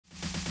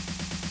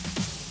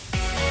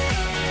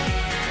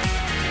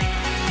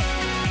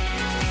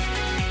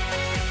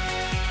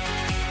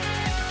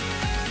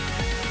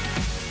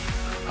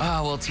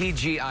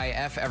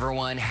TGIF,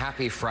 everyone.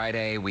 Happy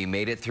Friday. We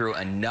made it through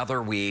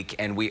another week,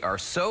 and we are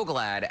so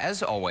glad,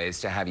 as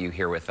always, to have you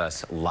here with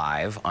us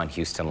live on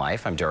Houston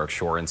Life. I'm Derek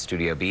Shore in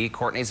Studio B.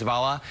 Courtney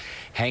Zavala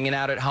hanging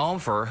out at home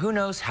for who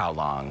knows how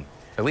long.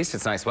 At least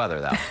it's nice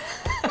weather, though.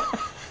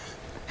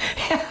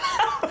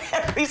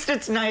 At least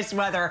it's nice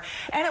weather.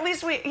 And at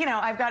least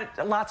I've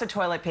got lots of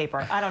toilet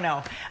paper. I don't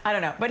know.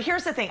 But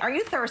here's the thing. Are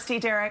you thirsty,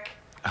 Derek?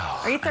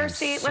 Oh, are you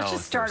thirsty? Let's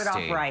just start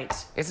thirsty. it off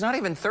right. It's not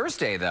even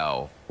Thursday,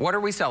 though. What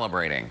are we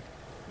celebrating?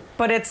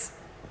 But it's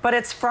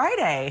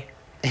Friday.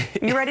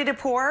 You ready to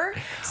pour?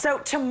 So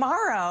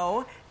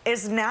tomorrow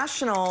is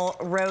National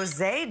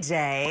Rosé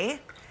Day,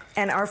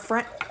 and our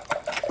friend,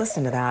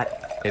 listen to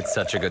that. It's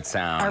such a good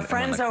sound. Our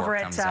friends over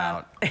at,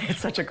 it's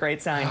such a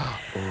great sign.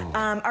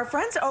 Our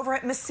friends over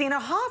at Messina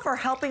Hoff are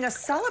helping us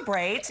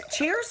celebrate.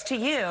 Cheers to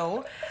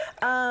you.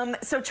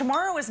 So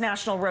tomorrow is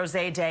National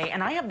Rosé Day,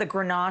 and I have the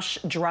Grenache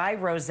Dry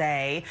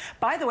Rosé.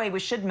 By the way, we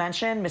should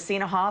mention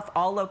Messina Hoff,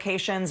 all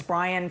locations,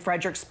 Bryan,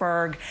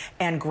 Fredericksburg,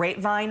 and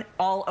Grapevine,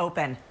 all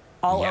open.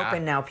 All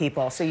open now,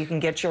 people, so you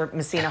can get your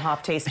Messina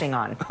Hoff tasting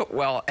on.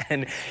 Well,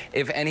 and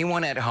if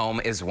anyone at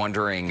home is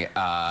wondering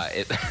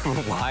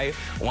why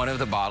one of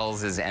the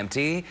bottles is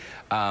empty,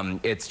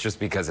 it's just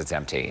because it's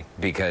empty.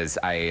 Because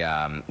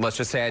let's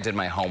just say I did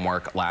my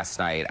homework last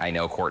night. I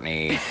know,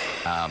 Courtney,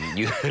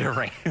 you had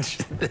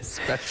arranged this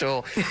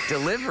special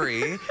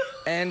delivery,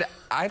 and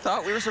I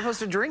thought we were supposed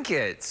to drink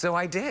it, so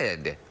I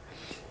did.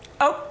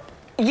 Oh.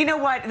 You know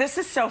what? This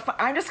is so fun.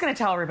 I'm just going to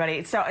tell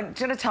everybody. So I'm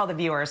going to tell the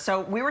viewers.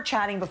 So we were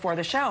chatting before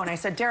the show, and I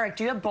said, Derek,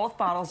 do you have both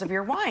bottles of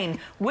your wine?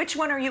 Which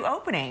one are you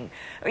opening?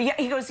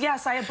 He goes,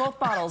 yes, I have both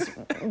bottles.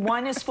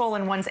 One is full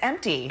and one's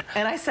empty.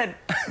 And I said,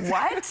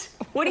 what?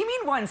 What do you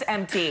mean one's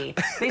empty?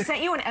 They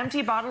sent you an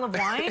empty bottle of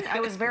wine? I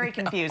was very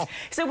confused.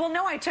 He said, well,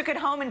 no, I took it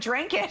home and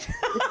drank it.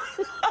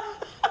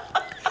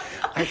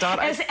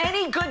 As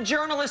any good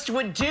journalist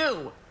would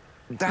do.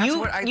 That's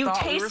what I thought we were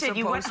tasted, supposed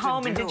you went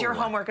home to and do. did your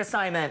homework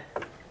assignment.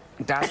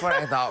 That's what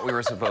I thought we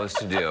were supposed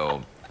to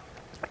do.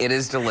 It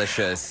is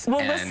delicious.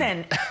 Well,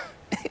 listen,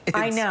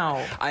 I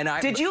know.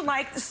 Did you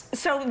like this?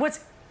 So what's...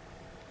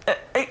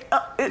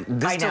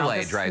 this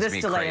delay drives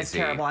me delay crazy. Is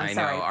terrible. I'm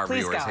sorry. Our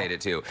Please viewers go. hate it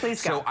too.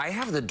 Please go. So I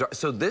have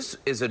so this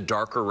is a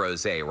darker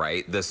rosé,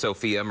 right? The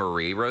Sophia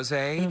Marie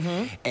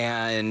rosé,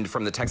 and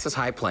from the Texas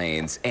High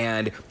Plains,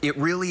 and it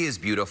really is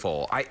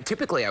beautiful.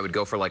 Typically I would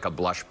go for like a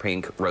blush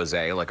pink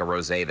rosé, like a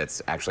rosé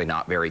that's actually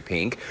not very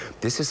pink.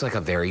 This is like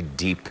a very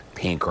deep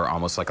pink, or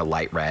almost like a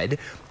light red,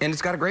 and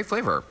it's got a great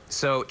flavor.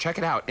 So check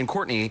it out. And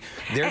Courtney,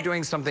 they're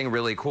doing something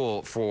really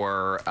cool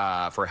for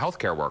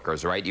healthcare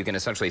workers, right? You can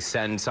essentially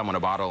send someone a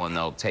bottle and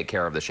they'll take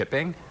care of the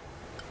shipping.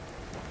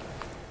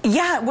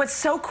 Yeah, what's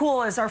so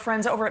cool is our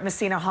friends over at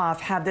Messina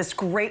Hoff have this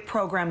great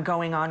program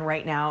going on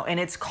right now, and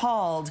it's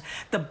called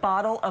the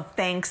Bottle of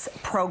Thanks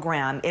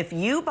program. If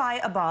you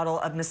buy a bottle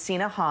of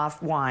Messina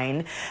Hoff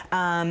wine,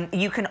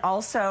 you can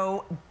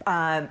also,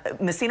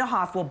 Messina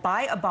Hoff will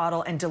buy a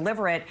bottle and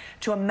deliver it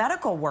to a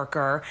medical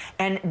worker,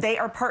 and they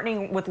are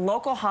partnering with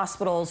local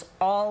hospitals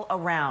all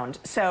around.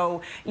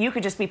 So you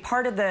could just be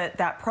part of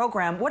that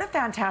program. What a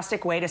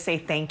fantastic way to say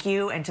thank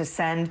you and to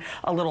send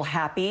a little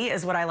happy,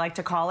 is what I like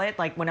to call it,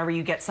 like whenever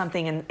you get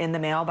something in the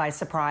mail by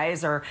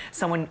surprise, or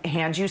someone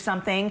hands you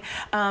something.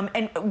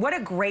 And what a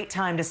great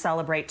time to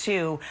celebrate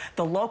too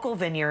the local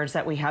vineyards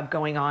that we have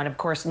going on. Of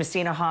course,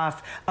 Messina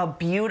Hoff, a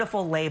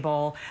beautiful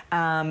label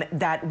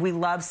that we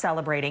love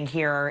celebrating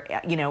here,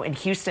 in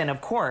Houston, of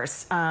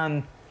course.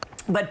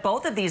 But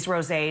both of these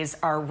rosés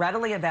are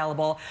readily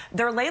available.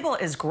 Their label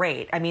is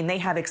great. I mean, they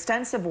have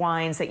extensive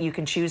wines that you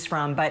can choose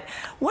from, but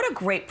what a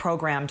great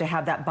program to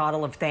have that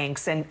bottle of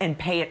thanks and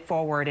pay it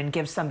forward and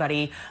give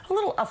somebody a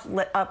little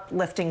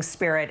uplifting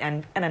spirit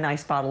and a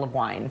nice bottle of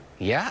wine.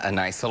 Yeah, a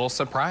nice little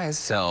surprise.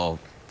 So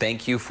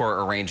thank you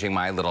for arranging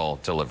my little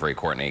delivery,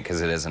 Courtney, because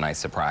it is a nice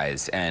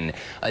surprise. And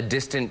a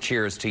distant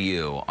cheers to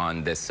you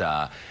on this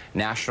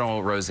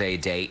National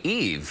Rosé Day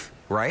Eve.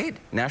 Right?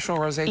 National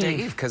Rosé Day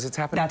Eve, because it's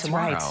happening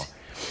tomorrow. That's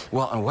right.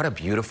 Well, and what a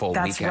beautiful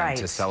weekend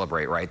to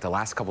celebrate, right? The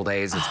last couple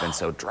days, it's been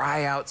so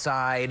dry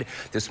outside.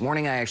 This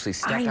morning, I actually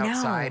stepped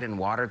outside and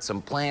watered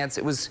some plants.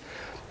 It was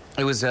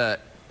I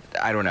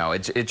don't know.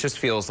 It just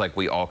feels like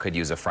we all could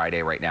use a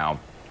Friday right now.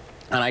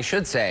 And I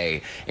should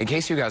say, in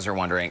case you guys are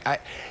wondering,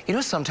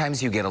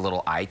 sometimes you get a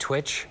little eye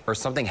twitch, or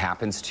something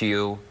happens to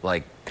you,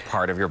 like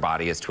part of your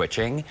body is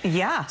twitching.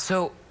 Yeah.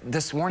 So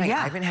this morning,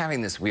 I've been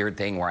having this weird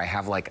thing where I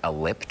have like a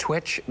lip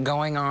twitch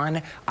going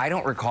on. I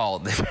don't recall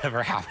this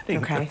ever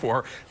happening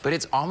before, but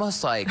it's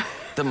almost like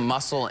the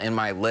muscle in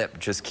my lip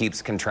just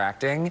keeps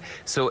contracting.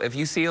 So if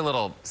you see a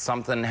little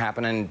something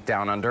happening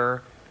down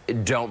under,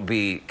 don't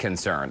be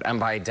concerned. And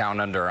by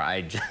down under,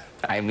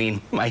 I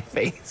mean my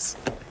face.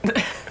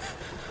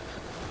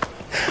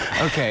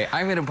 Okay,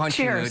 I'm gonna punch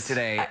you mood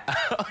today.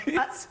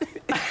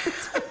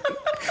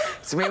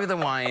 So maybe the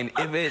wine,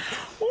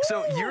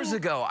 so years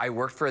ago, I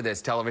worked for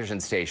this television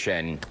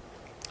station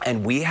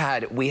And we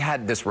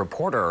had this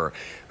reporter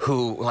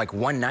who, like,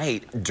 one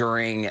night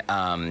during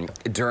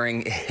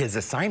his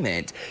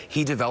assignment,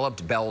 he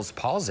developed Bell's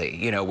palsy,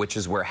 you know, which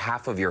is where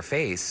half of your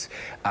face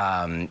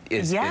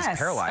is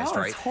paralyzed,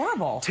 right? It's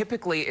horrible.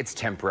 Typically, it's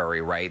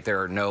temporary, right?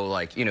 There are no,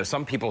 like, you know,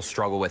 some people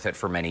struggle with it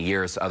for many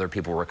years. Other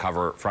people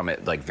recover from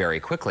it, like, very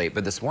quickly.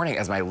 But this morning,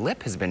 as my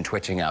lip has been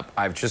twitching up,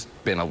 I've just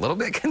been a little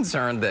bit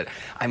concerned that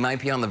I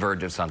might be on the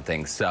verge of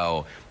something.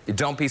 So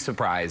don't be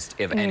surprised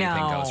if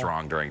anything goes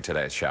wrong during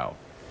today's show.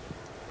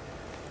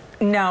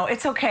 No,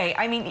 it's okay.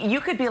 I mean,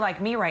 you could be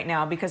like me right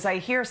now because I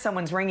hear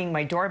someone's ringing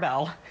my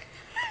doorbell.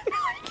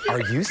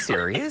 Are you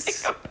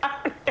serious?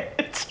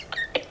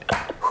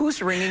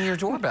 Who's ringing your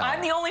doorbell?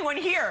 I'm the only one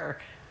here.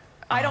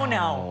 I don't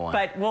know,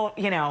 but we'll,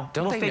 you know,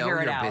 we'll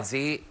figure it out.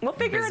 Busy? We'll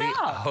figure it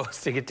out.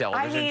 Hosting a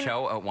television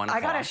show at 1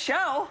 o'clock. I got a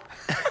show.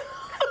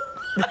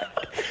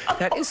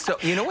 That is so.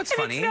 You know what's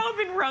funny? It's now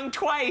been rung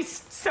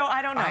twice, so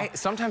I don't know.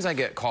 Sometimes I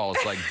get calls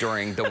like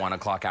during the 1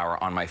 o'clock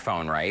hour on my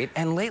phone, right?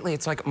 And lately,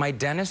 it's like my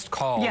dentist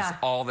calls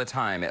all the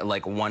time at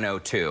like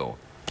 1:02.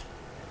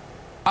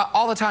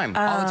 All the time,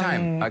 all the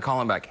time. I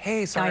call him back.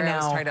 Hey, sorry, I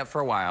was tied up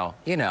for a while.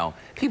 You know,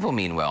 people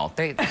mean well.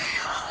 They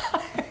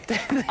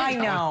I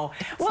know.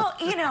 Well,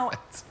 you know.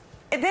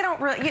 They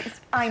don't really,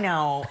 I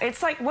know.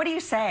 It's like, what do you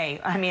say?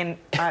 I mean,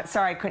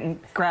 sorry, I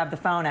couldn't grab the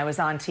phone. I was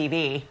on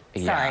TV.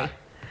 Sorry. Yeah.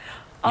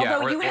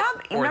 Although or, you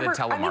have, or remember,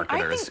 the telemarketers.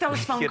 I think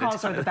those phone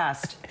calls are the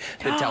best.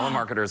 The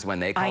telemarketers, when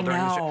they call during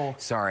the show,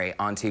 sorry,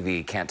 on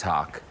TV, can't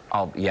talk.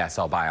 Yes,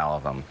 I'll buy all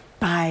of them.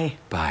 Bye.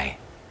 Bye.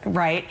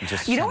 Right.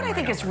 Just you know what I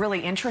think is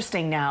really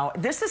interesting now?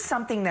 This is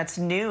something that's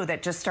new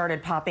that just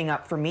started popping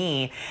up for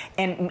me,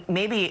 and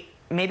maybe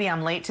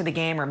I'm late to the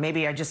game, or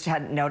maybe I just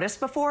hadn't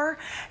noticed before.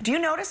 Do you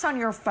notice on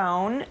your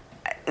phone,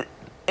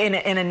 in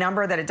a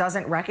number that it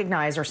doesn't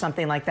recognize or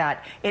something like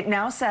that, it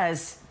now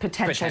says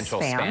potential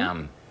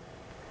spam?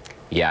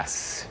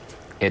 Yes,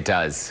 it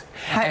does.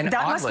 And that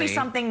oddly, must be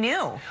something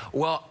new.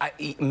 Well,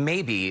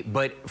 maybe,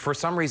 but for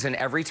some reason,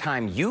 every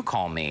time you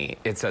call me,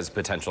 it says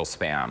potential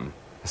spam.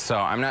 So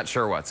I'm not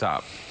sure what's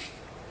up.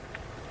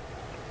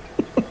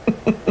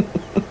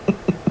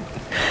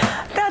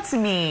 That's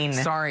mean.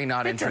 Sorry,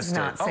 not interested. It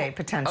does not say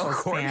potential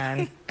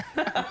spam.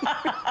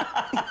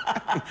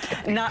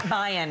 Not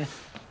buying.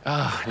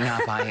 Oh,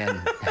 not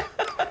buying.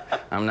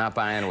 I'm not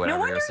buying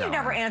whatever you're selling. No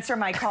wonder you never answer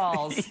my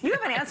calls. You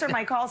haven't answered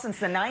my calls since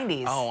the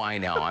 90s. Oh, I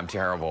know. I'm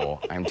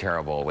terrible. I'm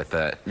terrible with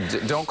the...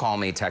 Don't call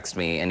me, text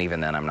me, and even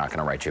then I'm not going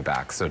to write you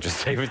back. So just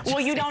say... Well,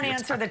 you don't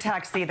answer the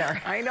text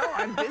either. I know.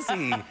 I'm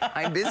busy.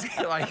 I'm busy,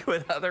 like,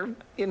 with other,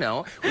 you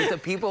know, with the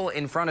people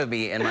in front of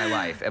me in my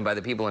life. And by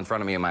the people in front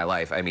of me in my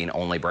life, I mean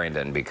only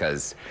Brandon,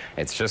 because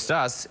it's just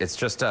us. It's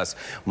just us.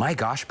 My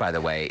gosh, by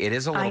the way, it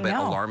is a little bit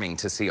alarming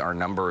to see our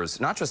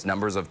numbers, not just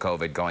numbers of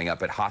COVID going up,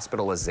 but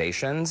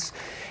hospitalizations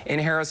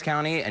in Harris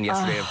County. And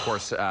yesterday, of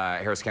course,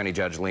 Harris County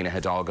Judge Lena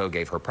Hidalgo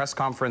gave her press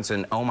conference.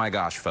 And oh my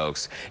gosh,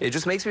 folks, it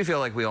just makes me feel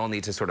like we all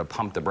need to sort of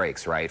pump the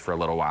brakes, right, for a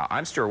little while.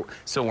 I'm still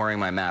wearing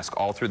my mask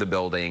all through the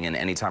building and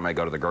anytime I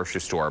go to the grocery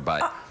store,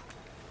 but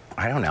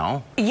I don't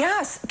know.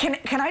 Yes.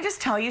 Can I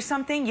just tell you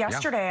something?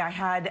 Yesterday, I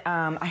had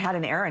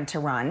an errand to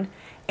run,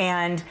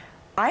 and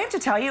I have to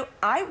tell you,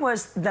 I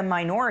was the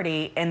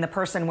minority in the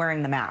person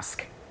wearing the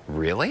mask.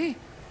 Really?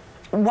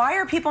 Why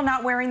are people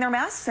not wearing their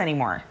masks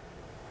anymore?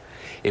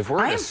 If we're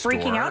I am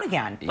freaking out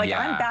again. Like,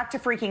 I'm back to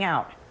freaking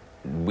out.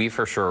 We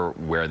for sure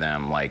wear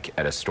them, like,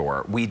 at a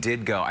store. We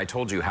did go, I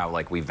told you how,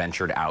 like, we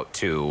ventured out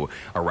to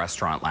a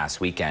restaurant last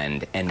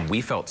weekend, and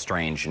we felt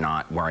strange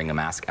not wearing a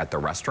mask at the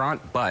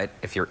restaurant. But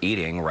if you're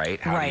eating,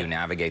 right, how do you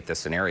navigate the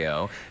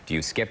scenario? Do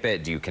you skip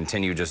it? Do you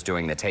continue just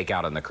doing the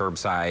takeout on the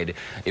curbside?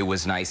 It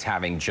was nice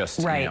having just,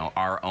 you know,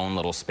 our own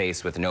little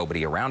space with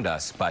nobody around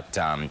us. But,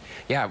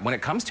 yeah, when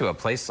it comes to a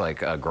place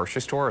like a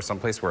grocery store or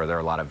someplace where there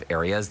are a lot of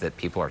areas that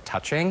people are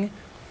touching,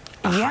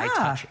 a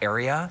high-touch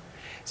area.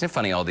 Isn't it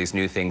funny, all these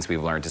new things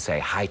we've learned to say?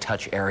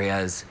 High-touch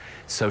areas,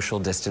 social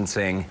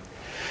distancing.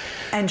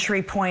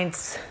 Entry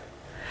points.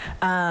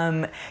 You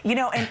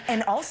know,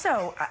 and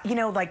also, you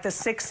know, like the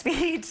 6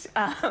 feet,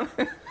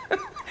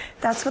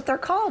 that's what they're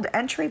called,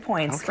 entry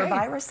points for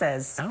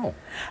viruses. Oh.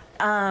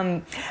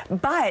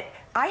 But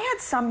I had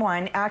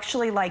someone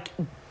actually, like,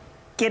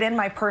 get in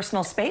my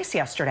personal space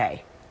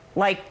yesterday,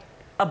 like,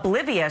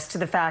 oblivious to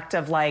the fact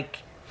of, like,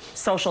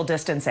 social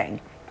distancing.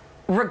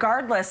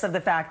 Regardless of the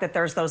fact that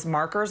there's those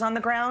markers on the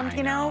ground,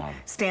 you know,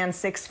 stand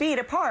 6 feet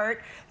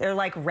apart. They're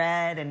like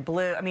red and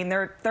blue. I mean,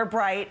 they're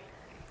bright.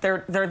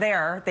 They're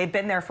there. They've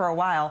been there for a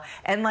while.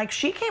 And like,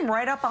 she came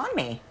right up on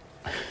me.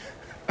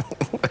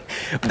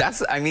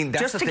 That's, I mean,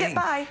 that's just the to thing. Get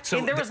by. So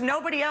and there was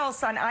nobody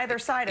else on either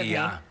side of me.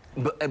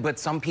 But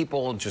some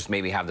people just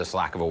maybe have this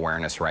lack of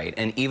awareness, right?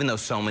 And even though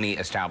so many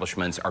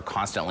establishments are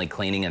constantly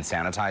cleaning and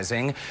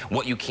sanitizing,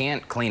 what you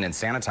can't clean and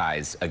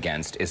sanitize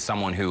against is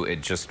someone who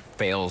it just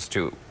fails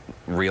to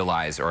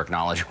realize or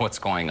acknowledge what's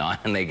going on,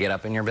 and they get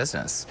up in your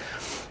business.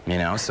 You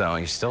know, so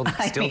you're still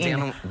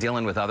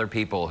dealing with other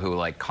people who,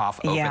 like,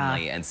 cough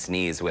openly and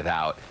sneeze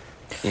without,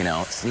 you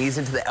know, sneeze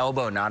into the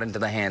elbow, not into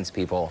the hands,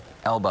 people.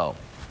 Elbow.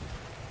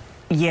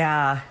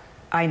 Yeah.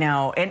 I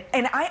know.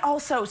 And I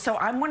also, so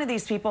I'm one of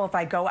these people, if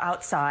I go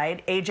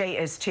outside, AJ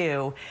is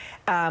too,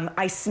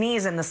 I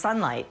sneeze in the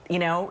sunlight, you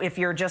know, if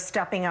you're just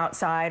stepping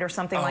outside or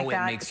something like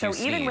that. Makes so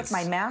you even sneeze. with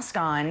my mask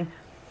on,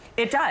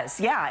 it does,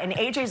 yeah. And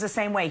AJ's the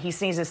same way. He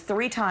sneezes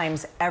 3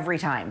 times every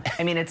time.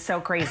 I mean, it's so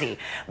crazy.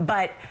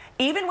 But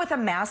even with a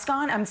mask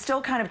on, I'm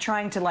still kind of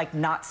trying to like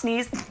not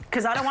sneeze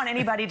because I don't want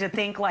anybody to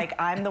think like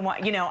I'm the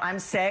one, you know, I'm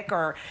sick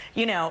or,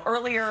 you know,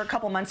 earlier a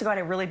couple months ago I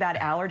had a really bad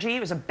allergy.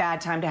 It was a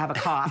bad time to have a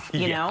cough,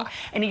 you know,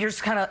 and you're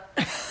just kind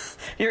of,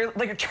 you're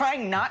like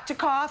trying not to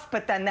cough,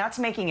 but then that's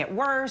making it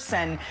worse.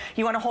 And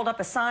you want to hold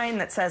up a sign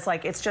that says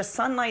like, it's just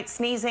sunlight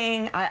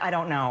sneezing. I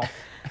don't know.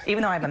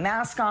 Even though I have a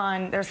mask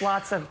on, there's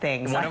lots of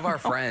things. One of our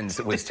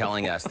friends was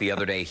telling us the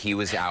other day he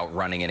was out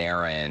running an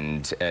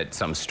errand at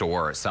some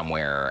store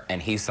somewhere,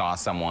 and he saw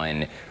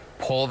someone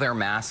pull their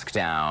mask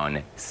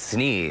down,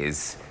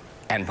 sneeze,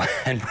 and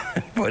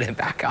put it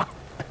back on.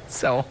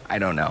 So, I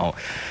don't know.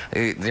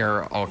 There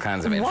are all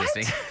kinds of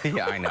interesting... What?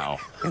 Yeah, I know.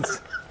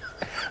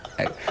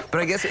 But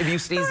I guess if you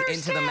sneeze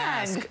into the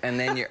mask and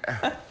then you're...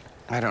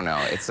 I don't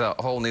know. It's a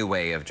whole new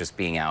way of just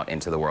being out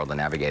into the world and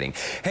navigating.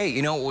 Hey,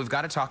 you know what we've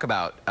got to talk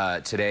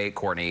about today,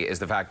 Courtney, is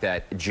the fact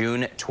that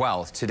June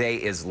 12th, today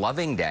is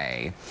Loving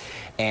Day,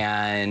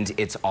 and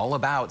it's all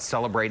about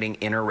celebrating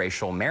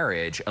interracial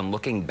marriage and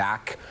looking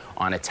back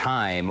on a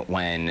time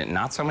when,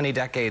 not so many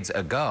decades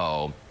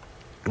ago,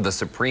 the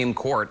Supreme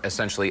Court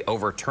essentially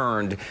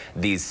overturned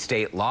these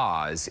state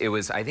laws. It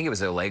was, I think it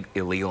was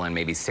illegal in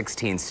maybe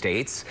 16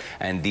 states,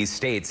 and these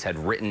states had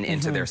written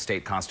into their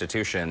state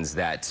constitutions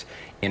that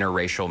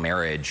interracial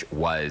marriage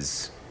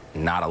was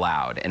not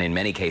allowed, and in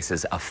many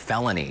cases a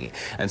felony.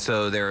 And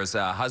so there's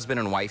a husband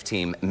and wife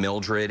team,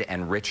 Mildred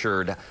and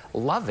Richard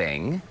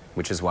Loving,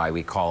 which is why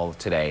we call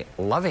today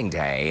Loving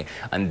Day,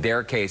 and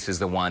their case is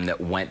the one that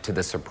went to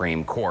the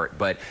Supreme Court.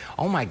 But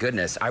oh my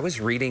goodness, I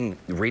was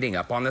reading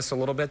up on this a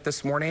little bit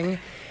this morning,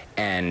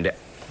 and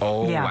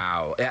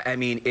wow. I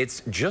mean,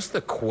 it's just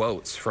the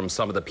quotes from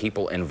some of the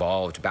people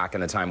involved back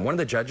in the time. One of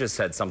the judges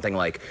said something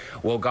like,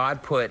 well,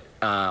 God put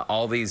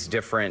all these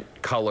different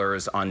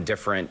colors on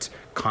different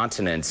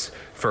continents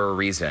for a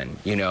reason.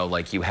 You know,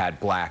 like you had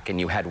black and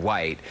you had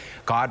white.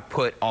 God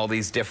put all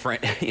these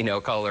different, you know,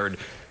 colored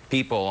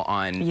people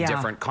on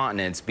different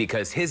continents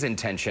because his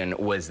intention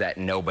was that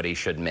nobody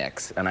should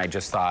mix. And I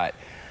just thought,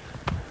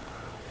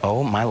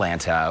 oh my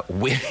Lanta,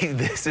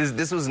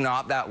 this was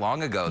not that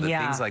long ago that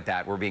things like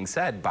that were being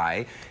said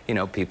by, you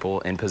know,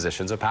 people in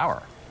positions of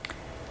power.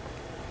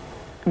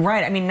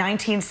 Right. I mean,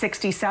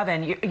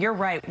 1967. You're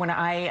right. When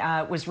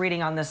I was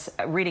reading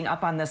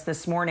up on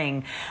this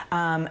morning,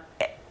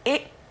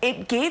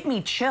 it gave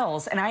me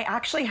chills, and I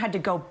actually had to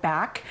go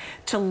back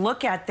to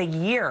look at the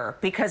year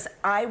because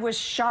I was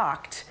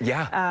shocked.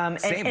 Yeah.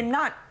 Same. And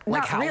not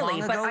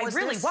really, but I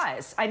really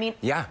was. I mean.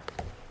 Yeah.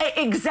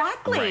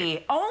 Exactly.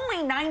 Right.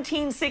 Only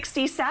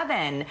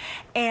 1967.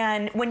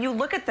 And when you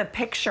look at the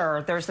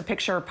picture, there's the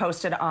picture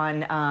posted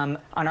on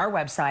our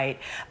website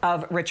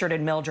of Richard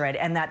and Mildred,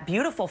 and that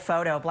beautiful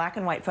photo, black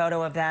and white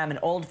photo of them, an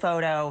old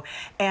photo.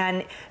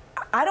 And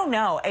I don't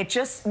know,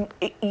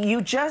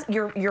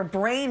 your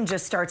brain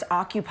just starts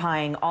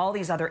occupying all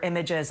these other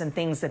images and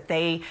things that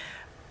they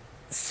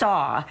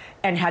saw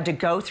and had to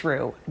go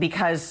through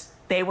because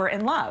they were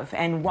in love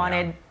and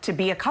wanted to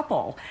be a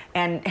couple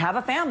and have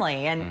a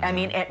family. And I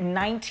mean, at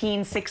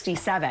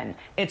 1967,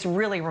 it's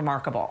really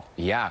remarkable.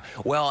 Yeah.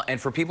 Well,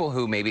 and for people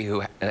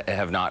who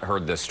have not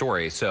heard this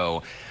story,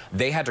 so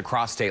they had to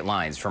cross state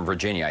lines from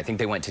Virginia. I think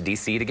they went to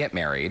D.C. to get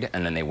married,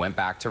 and then they went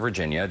back to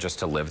Virginia just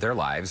to live their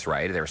lives,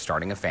 right? They were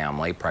starting a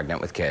family,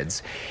 pregnant with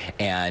kids.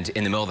 And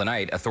in the middle of the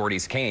night,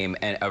 authorities came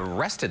and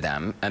arrested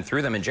them and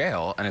threw them in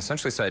jail and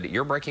essentially said,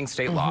 you're breaking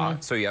state law,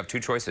 so you have 2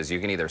 choices. You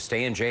can either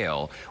stay in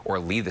jail or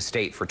leave the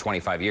state for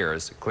 25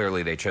 years.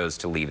 Clearly, they chose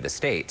to leave the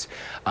state.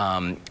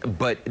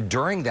 But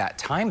during that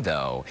time,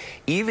 though,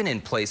 even in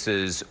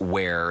places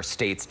where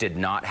states did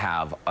not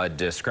have a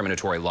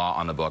discriminatory law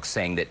on the books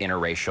saying that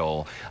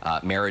interracial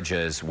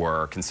marriages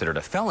were considered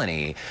a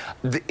felony,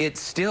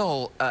 it's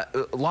still,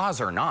 laws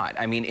are not.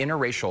 I mean,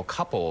 interracial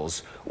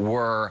couples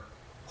were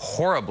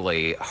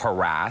horribly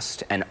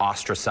harassed and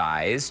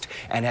ostracized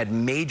and had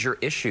major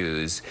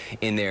issues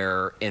in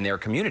their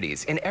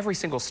communities in every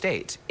single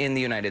state in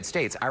the United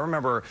States. I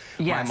remember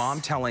my mom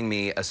telling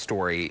me a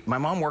story. My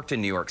mom worked in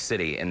New York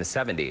City in the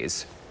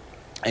 70s.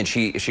 And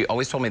she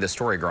always told me the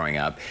story growing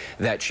up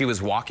that she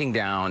was walking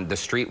down the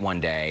street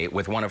one day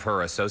with one of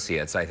her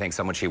associates, I think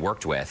someone she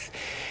worked with,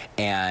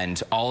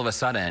 and all of a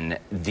sudden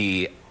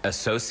the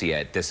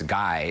associate, this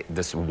guy,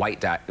 this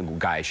white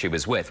guy she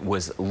was with,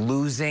 was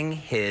losing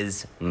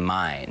his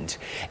mind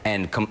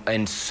and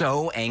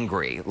so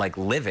angry, like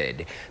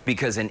livid,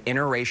 because an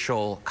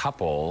interracial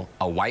couple,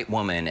 a white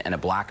woman and a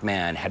black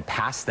man, had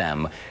passed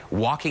them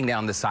walking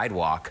down the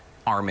sidewalk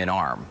arm in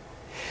arm.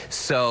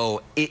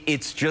 So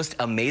it's just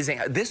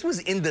amazing. This was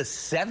in the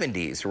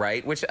 70s,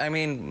 right? Which, I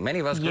mean, many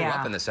of us grew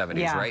up in the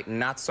 70s, right?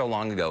 Not so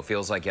long ago,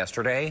 feels like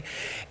yesterday.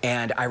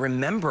 And I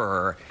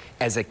remember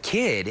as a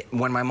kid,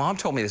 when my mom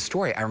told me the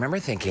story, I remember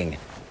thinking,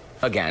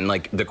 again,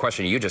 like the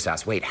question you just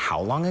asked, wait,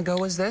 how long ago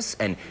was this?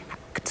 And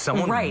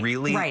someone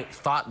really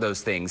thought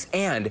those things.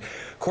 And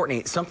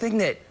Courtney, something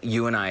that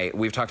you and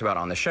we've talked about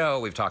on the show,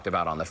 we've talked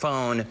about on the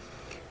phone,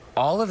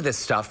 all of this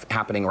stuff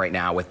happening right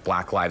now with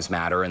Black Lives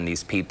Matter and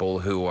these people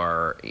who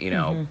are, you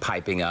know,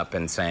 piping up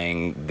and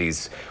saying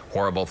these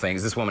horrible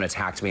things. This woman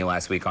attacked me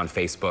last week on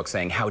Facebook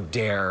saying, how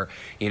dare,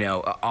 you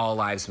know, all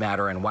lives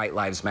matter and white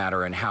lives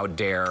matter, and how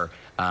dare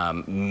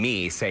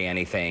me say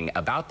anything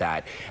about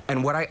that.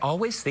 And what I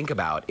always think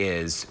about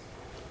is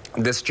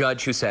this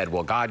judge who said,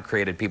 well, God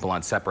created people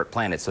on separate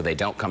planets so they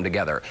don't come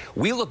together.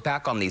 We look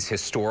back on these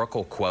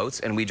historical quotes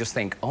and we just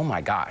think, oh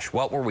my gosh,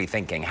 what were we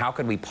thinking? How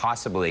could we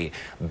possibly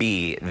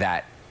be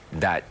that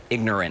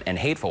ignorant and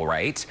hateful,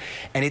 right?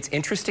 And it's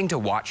interesting to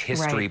watch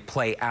history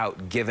play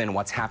out given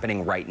what's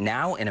happening right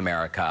now in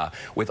America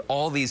with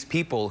all these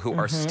people who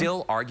are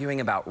still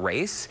arguing about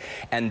race.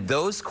 And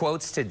those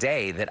quotes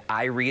today that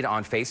I read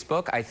on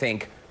Facebook, I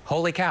think,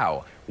 holy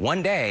cow,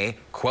 one day,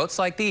 quotes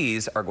like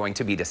these are going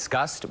to be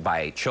discussed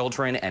by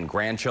children and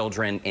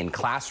grandchildren in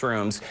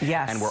classrooms.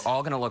 Yes. And we're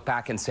all going to look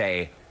back and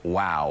say,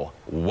 wow,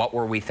 what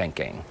were we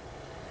thinking?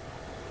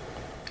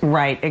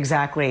 Right,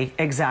 exactly.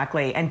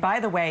 And by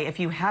the way,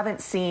 if you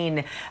haven't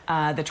seen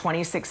the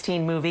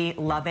 2016 movie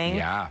Loving,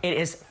 it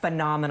is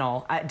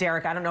phenomenal.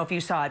 Derek, I don't know if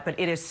you saw it, but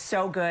it is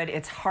so good.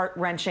 It's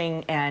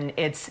heart-wrenching, and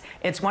it's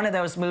one of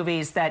those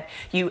movies that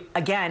you,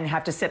 again,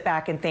 have to sit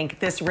back and think,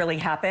 this really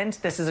happened.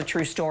 This is a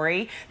true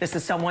story. This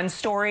is someone's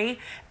story.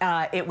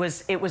 It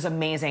was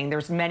amazing.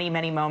 There's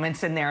many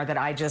moments in there that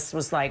I just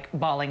was like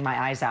bawling my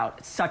eyes out.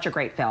 It's such a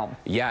great film.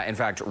 Yeah, in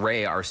fact,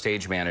 Ray, our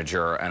stage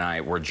manager, and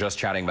I were just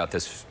chatting about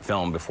this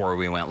film before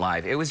we went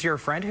live. It was your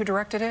friend who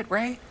directed it,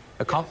 Ray?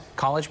 A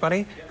college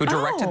buddy who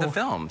directed the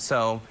film.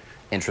 So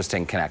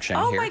interesting connection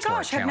here to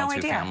our Channel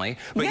 2 family.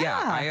 But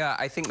yeah,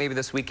 I think maybe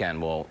this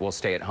weekend we'll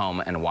stay at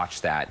home and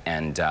watch that.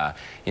 And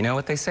you know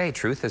what they say,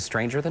 truth is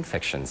stranger than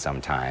fiction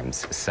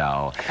sometimes.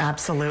 So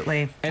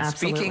absolutely. And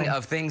speaking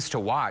of things to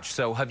watch,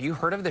 so have you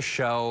heard of the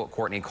show,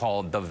 Courtney,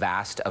 called The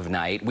Vast of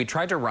Night? We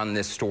tried to run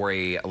this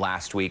story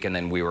last week and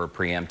then we were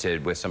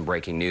preempted with some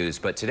breaking news.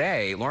 But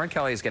today, Lauren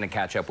Kelly is going to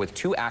catch up with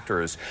two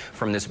actors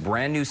from this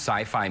brand new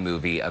sci-fi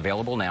movie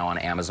available now on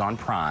Amazon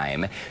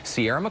Prime,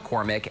 Sierra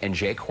McCormick and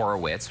Jake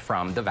Horowitz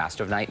from The Vast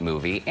of Night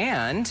movie,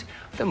 and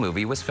the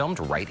movie was filmed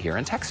right here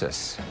in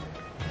Texas.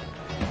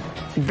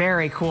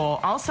 Very cool.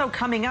 Also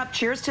coming up,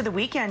 cheers to the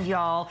weekend,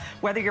 y'all.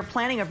 Whether you're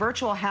planning a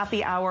virtual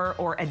happy hour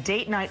or a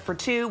date night for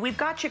two, we've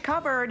got you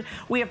covered.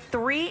 We have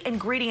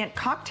 3-ingredient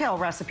cocktail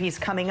recipes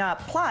coming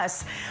up.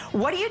 Plus,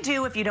 what do you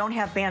do if you don't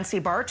have fancy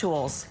bar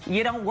tools?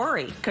 You don't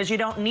worry, because you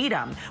don't need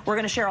them. We're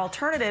going to share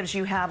alternatives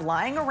you have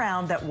lying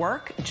around that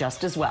work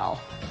just as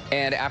well.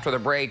 And after the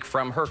break,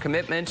 from her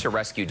commitment to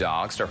rescue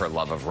dogs to her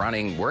love of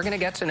running, we're going to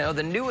get to know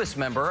the newest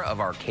member of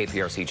our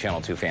KPRC Channel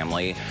 2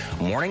 family,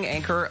 morning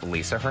anchor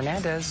Lisa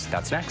Hernandez.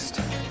 That's next.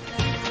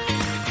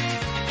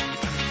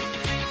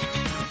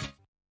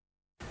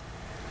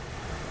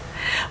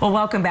 Well,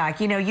 welcome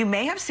back. You know, you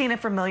may have seen a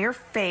familiar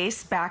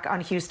face back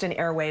on Houston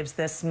airwaves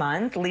this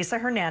month. Lisa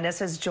Hernandez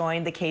has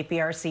joined the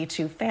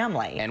KPRC2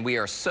 family. And we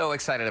are so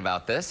excited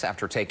about this.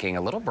 After taking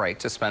a little break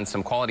to spend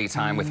some quality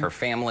time with her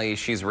family,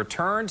 she's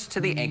returned to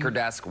the anchor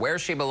desk where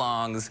she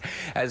belongs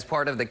as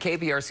part of the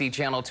KPRC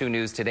Channel 2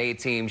 News Today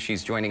team.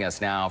 She's joining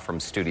us now from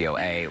Studio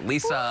A.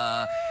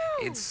 Lisa,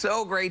 it's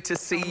so great to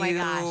see you.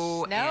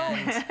 Oh my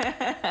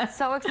gosh. No.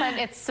 So excited.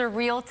 It's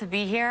surreal to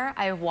be here.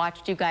 I've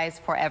watched you guys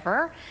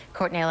forever.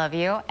 Courtney, I love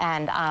you.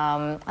 And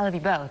I love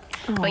you both.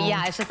 Aww. But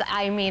yeah, it's just,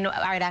 I mean,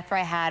 right after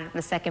I had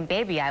the second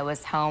baby, I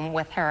was home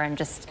with her and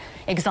just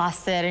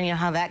exhausted. And you know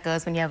how that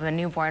goes when you have a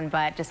newborn,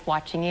 but just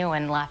watching you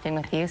and laughing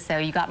with you. So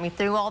you got me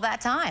through all that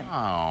time.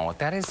 Oh,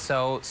 that is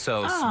so sweet.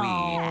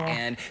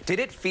 And did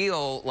it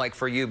feel like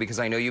for you, because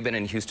I know you've been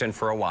in Houston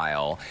for a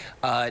while,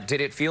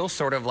 did it feel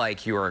sort of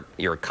like you're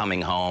coming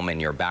home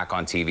and you're back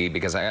on TV?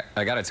 Because I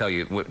got to tell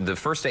you, the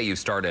first day you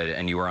started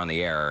and you were on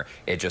the air,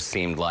 it just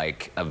seemed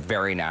like a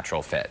very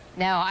natural fit.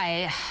 No,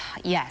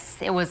 yes,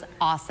 it was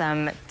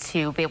awesome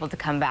to be able to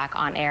come back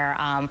on air.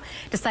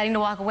 Deciding to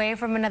walk away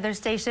from another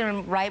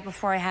station right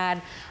before I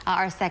had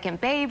our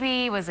second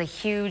baby was a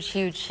huge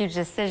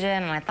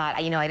decision. And I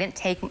thought, you know, I didn't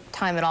take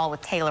time at all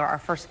with Taylor, our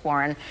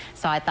firstborn.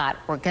 So I thought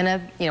we're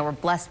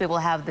blessed to be able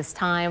to have this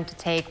time to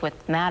take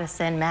with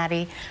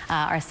Maddie,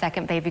 our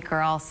second baby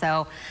girl.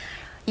 So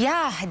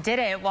yeah, I did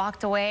it.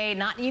 Walked away.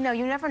 Not, you know,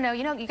 you never know.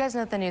 You know, you guys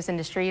know the news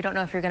industry. You don't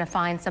know if you're going to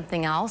find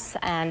something else.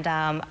 And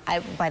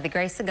by the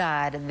grace of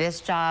God,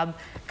 this job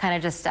kind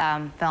of just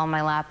fell in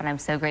my lap, and I'm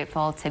so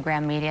grateful to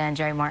Graham Media and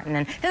Jerry Martin.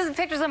 And this is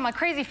pictures of my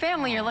crazy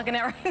family you're looking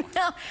at right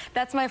now.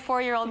 That's my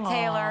 4-year-old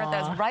Taylor.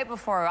 That was right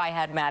before I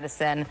had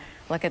Madison.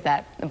 Look at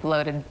that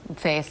bloated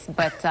face.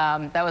 But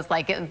that was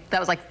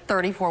like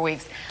 34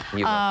 weeks. You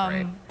look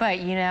great. But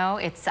you know,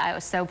 I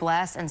was so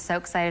blessed and so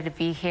excited to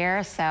be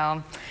here.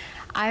 So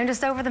I'm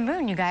just over the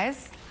moon, you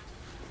guys.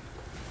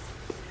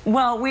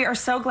 Well, we are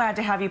so glad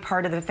to have you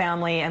part of the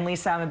family. And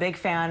Lisa, I'm a big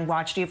fan,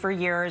 watched you for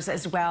years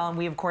as well. And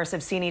we, of course,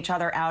 have seen each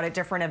other out at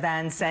different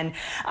events. And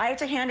I have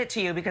to hand it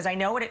to you because I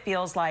know what it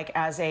feels like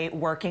as a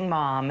working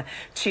mom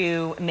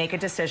to make a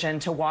decision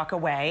to walk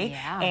away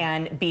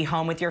and be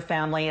home with your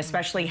family,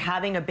 especially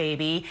having a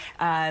baby,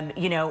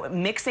 you know,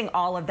 mixing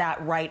all of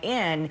that right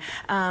in,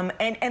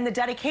 and the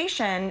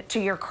dedication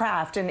to your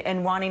craft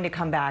and wanting to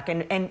come back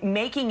and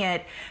making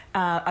it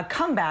a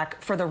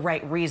comeback for the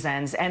right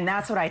reasons. And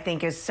that's what I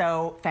think is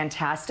so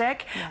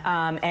fantastic.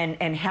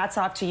 And hats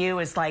off to you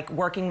as like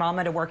working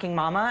mama to working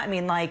mama. I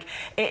mean, like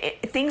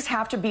things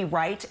have to be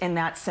right in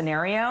that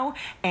scenario.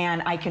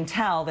 And I can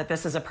tell that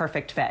this is a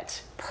perfect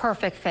fit.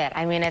 Perfect fit.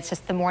 I mean, it's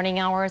just the morning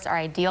hours are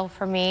ideal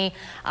for me.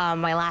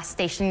 My last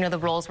station, you know, the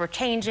roles were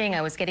changing.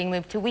 I was getting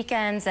moved to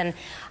weekends, and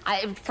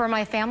for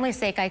my family's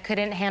sake, I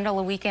couldn't handle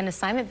a weekend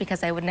assignment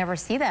because I would never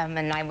see them,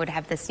 and I would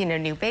have this, you know,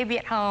 new baby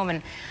at home.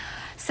 And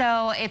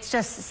so it's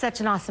just such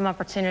an awesome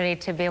opportunity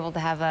to be able to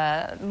have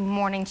a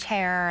morning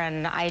chair.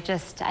 And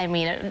I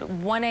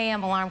mean, 1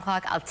 a.m. alarm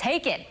clock, I'll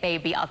take it,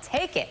 baby, I'll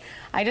take it.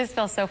 I just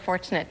feel so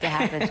fortunate to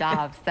have the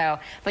job. So,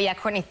 but yeah,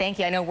 Courtney, thank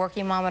you. I know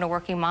working mama to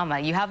working mama,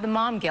 you have the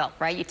mom guilt,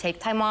 right? You take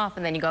time off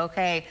and then you go,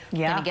 okay, I'm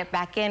gonna get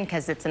back in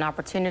because it's an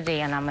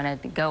opportunity and I'm gonna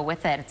go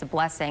with it. It's a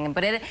blessing.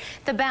 But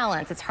the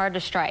balance, it's hard to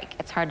strike.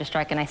 It's hard to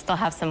strike, and I still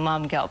have some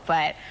mom guilt,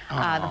 but the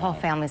whole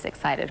family's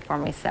excited for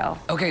me, so.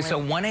 Okay, so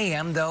 1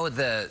 a.m. though,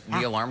 the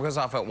alarm goes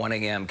off at 1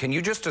 a.m. Can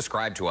you just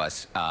describe to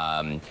us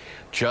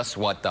just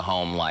what the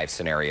home life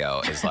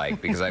scenario is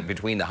like? Because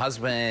between the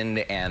husband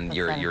and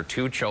your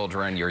 2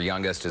 children, your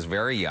youngest is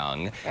very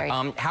young.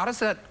 How does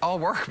that all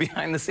work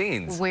behind the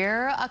scenes?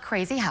 We're a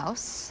crazy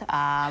house.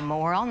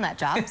 We're all nut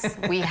jobs.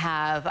 We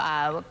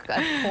have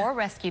 4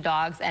 rescue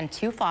dogs and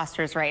 2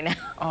 fosters right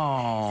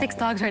now. 6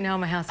 dogs right now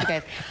in my house, you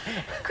guys.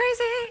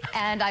 Crazy.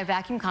 And I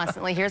vacuum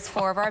constantly. Here's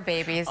 4 of our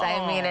babies.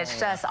 I mean, it's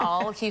just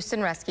all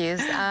Houston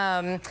rescues.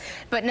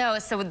 But no,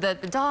 so the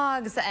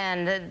dogs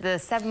and the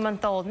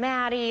 7-month-old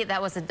Maddie,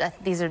 that was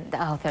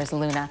there's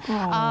Luna.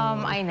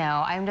 I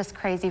know, I'm just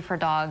crazy for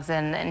dogs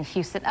and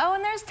Houston. Oh,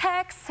 and there's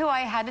Tex, who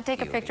I had to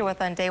take a picture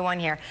with on day 1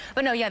 here.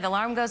 But no, yeah, the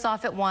alarm goes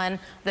off at 1.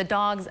 The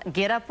dogs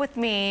get up with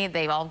me.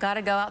 They've all got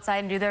to go outside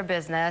and do their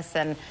business.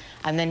 And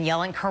I'm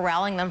then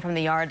corralling them from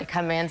the yard to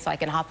come in so I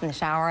can hop in the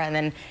shower and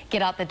then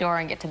get out the door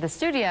and get to the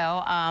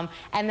studio.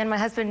 And then my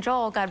husband,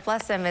 Joel, God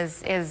bless him,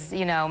 is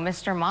you know,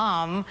 Mr.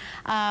 Mom.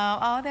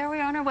 Oh, there we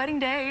are on our wedding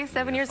day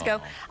 7 years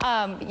ago.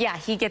 Yeah,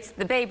 he gets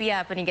the baby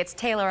up and he gets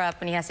Taylor up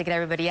and he has to get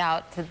everybody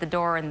out to the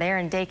door, and they're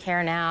in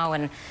daycare now.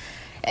 And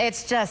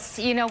it's just,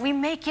 you know, we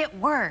make it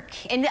work.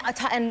 And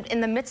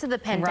in the midst of the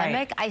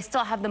pandemic, I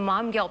still have the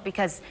mom guilt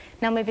because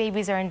now my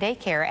babies are in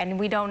daycare and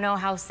we don't know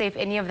how safe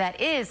any of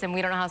that is, and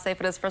we don't know how safe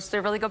it is for us to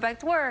really go back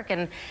to work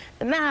and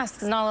the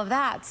masks and all of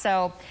that.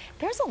 So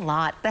there's a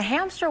lot. The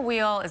hamster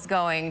wheel is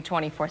going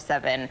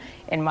 24/7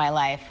 in my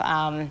life.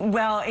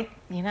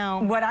 You know,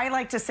 what I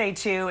like to say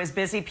too is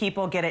busy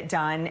people get it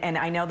done, and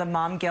I know the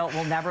mom guilt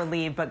will never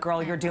leave, but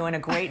girl, you're doing a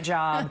great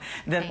job.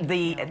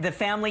 The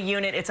family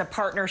unit, it's a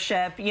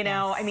partnership, you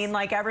know. I mean,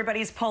 like,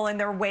 everybody's pulling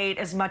their weight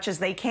as much as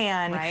they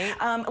can.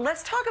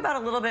 Let's talk about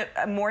a little bit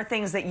more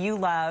things that you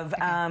love.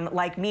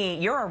 Like me,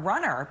 you're a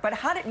runner, but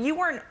you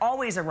weren't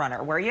always a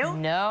runner, were you?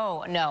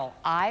 No,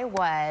 I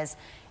was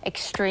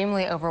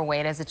extremely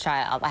overweight as a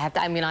child.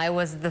 I mean, I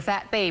was the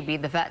fat baby,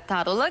 the fat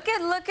toddler. Look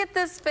at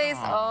this face.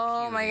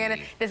 Oh my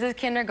goodness. This is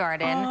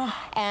kindergarten.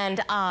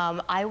 And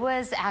I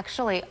was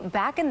actually,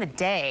 back in the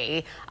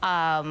day,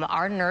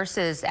 our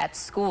nurses at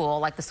school,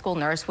 like the school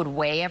nurse, would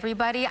weigh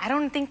everybody. I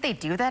don't think they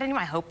do that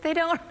anymore. I hope they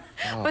don't.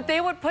 But they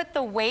would put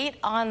the weight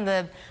on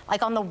the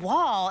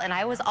wall, and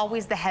I was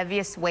always the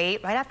heaviest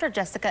weight, right after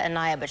Jessica and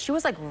Naya, but she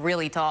was like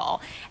really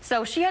tall.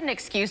 So she had an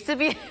excuse to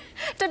be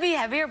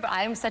heavier, but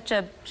I'm such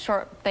a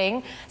short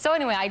thing. So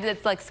anyway,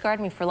 it's like scarred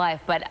me for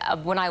life. But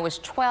when I was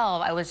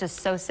 12, I was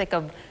just so sick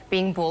of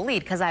being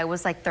bullied because I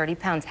was like 30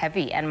 pounds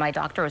heavy, and my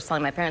doctor was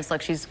telling my parents,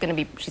 look, she's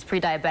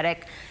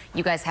pre-diabetic.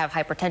 You guys have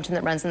hypertension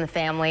that runs in the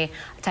family,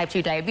 type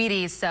 2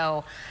 diabetes.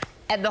 So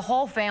and the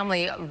whole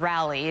family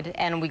rallied,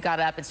 and we got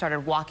up and started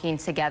walking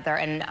together.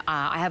 And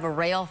I have a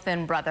rail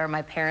thin brother.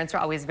 My parents were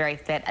always very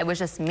fit. It was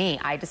just me.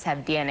 I just have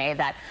DNA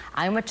that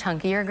I'm a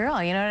chunkier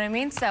girl, you know what I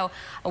mean? So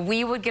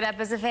we would get up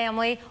as a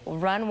family,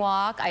 run,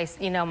 walk.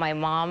 You know, my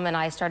mom and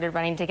I started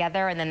running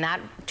together, and then that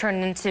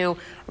turned into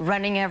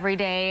running every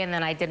day. And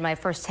then I did my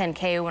first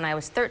 10K when I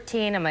was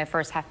 13, and my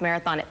first half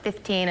marathon at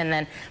 15, and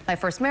then my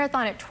first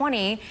marathon at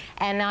 20.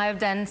 And now I've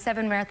done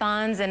 7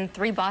 marathons and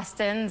 3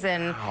 Bostons.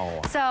 And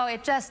so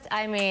it just,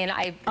 I mean,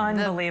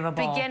 unbelievable.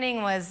 The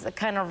beginning was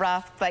kind of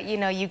rough, but you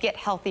know, you get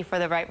healthy for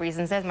the right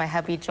reasons. There's my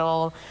hubby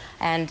Joel,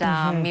 and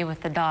me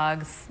with the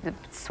dogs,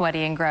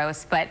 sweaty and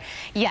gross. But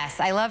yes,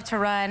 I love to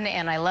run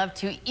and I love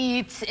to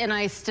eat, and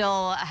I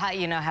still,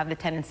 you know, have the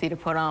tendency to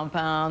put on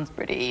pounds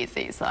pretty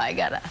easy. So I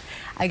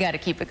gotta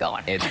keep it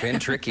going. It's been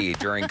tricky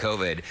during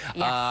COVID.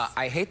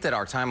 I hate that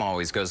our time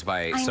always goes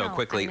by so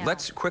quickly.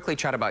 Let's quickly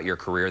chat about your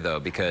career though,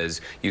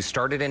 because you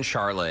started in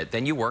Charlotte,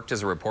 then you worked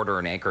as a reporter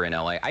and anchor in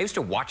LA. I used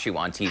to watch you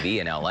on TV TV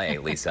in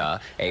LA,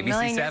 Lisa.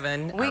 ABC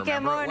 7.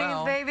 Weekend mornings,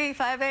 well. baby,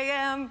 5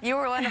 a.m. You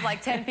were one of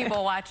like 10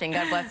 people watching.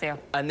 God bless you.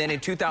 And then in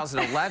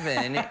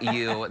 2011,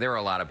 there were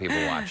a lot of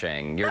people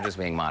watching. You're just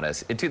being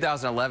modest. In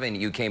 2011,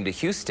 you came to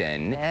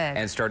Houston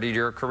and started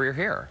your career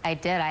here. I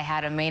did. I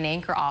had a main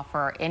anchor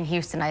offer in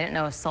Houston. I didn't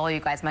know a soul, you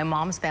guys. My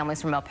mom's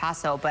family's from El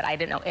Paso, but I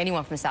didn't know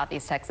anyone from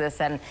Southeast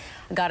Texas. And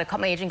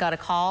my agent got a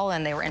call,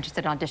 and they were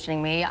interested in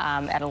auditioning me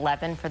at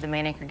 11 for the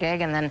main anchor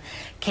gig, and then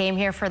came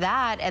here for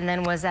that, and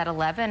then was at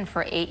 11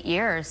 for 8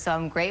 years. So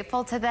I'm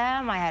grateful to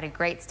them. I had a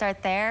great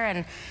start there,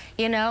 and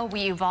you know,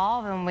 we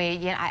evolve,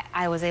 and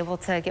I was able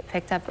to get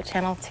picked up at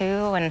Channel 2,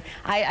 and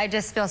I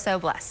just feel so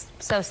blessed,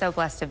 so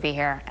blessed to be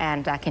here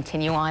and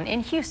continue on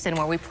in Houston,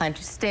 where we plan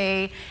to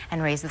stay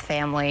and raise the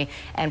family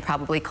and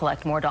probably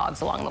collect more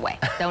dogs along the way.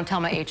 Don't tell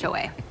my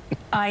HOA.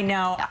 I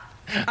know. Yeah.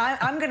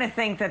 I'm going to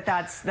think that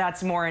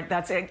that's more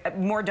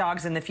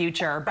dogs in the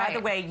future. By the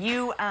way,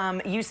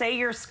 you say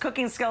your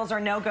cooking skills are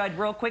no good.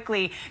 Real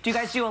quickly, do you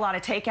guys do a lot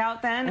of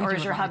takeout then, or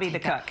is your hubby the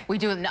cook? We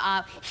do.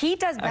 He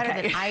does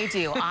better than I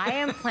do. I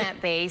am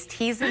plant-based.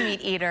 He's a meat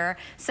eater.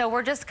 So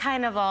we're just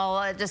kind of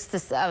all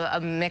just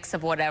a mix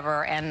of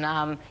whatever.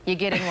 And you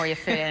get in where you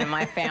fit in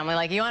my family.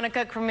 Like, you want to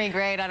cook for me?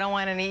 Great. I don't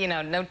want any,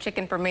 no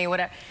chicken for me.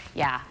 Whatever.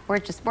 Yeah, we're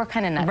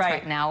kind of nuts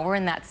right now. We're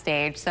in that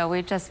stage, so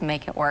we just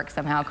make it work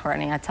somehow,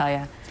 Courtney. I tell you.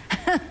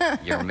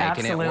 You're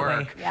making it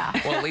work. Yeah.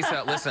 Well,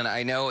 Lisa, listen,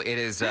 I know it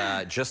is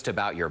just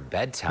about your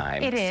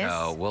bedtime. It is.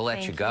 So we'll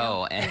let you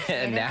go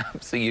and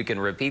nap so you can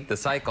repeat the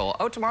cycle.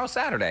 Oh, tomorrow's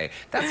Saturday.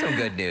 That's some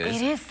good news.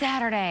 It is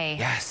Saturday.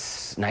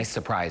 Yes. Nice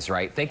surprise,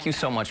 right? Thank you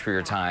so much for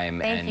your time.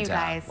 Thank you,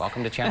 guys.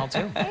 Welcome to Channel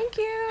 2. Thank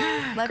you.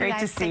 Love Great you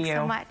guys. to see Thanks you.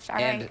 so much. All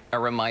and right. a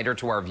reminder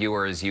to our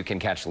viewers, you can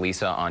catch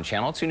Lisa on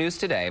Channel 2 News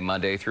Today,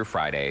 Monday through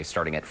Friday,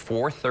 starting at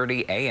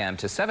 4:30 a.m.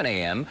 to 7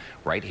 a.m.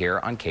 right here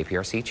on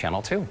KPRC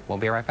Channel 2. We'll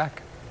be right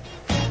back.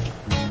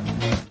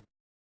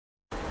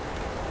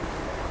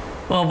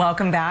 Well,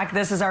 welcome back.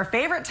 This is our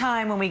favorite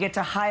time when we get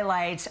to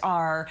highlight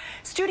our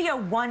Studio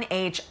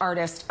 1H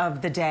Artist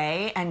of the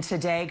Day. And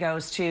today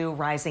goes to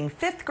rising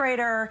 5th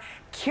grader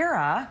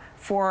Kira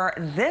for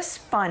this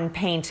fun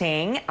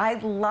painting. I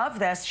love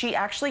this. She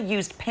actually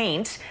used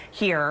paint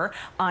here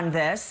on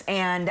this,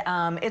 and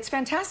it's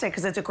fantastic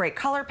because it's a great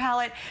color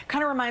palette.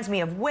 Kind of reminds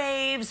me of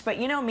waves, but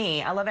you know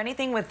me, I love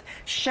anything with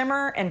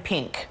shimmer and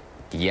pink.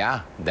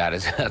 Yeah,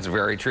 that's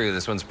very true.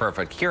 This one's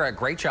perfect. Kira,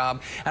 great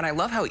job. And I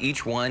love how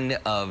each one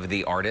of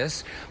the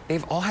artists,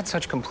 they've all had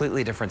such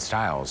completely different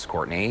styles,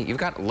 Courtney. You've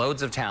got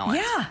loads of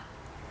talent. Yeah.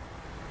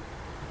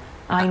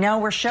 I know,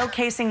 we're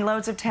showcasing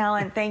loads of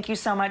talent. Thank you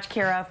so much,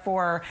 Kira,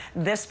 for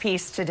this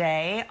piece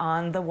today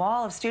on the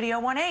wall of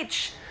Studio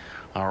 1H.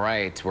 All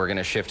right, we're going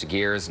to shift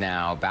gears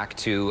now back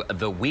to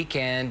the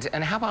weekend.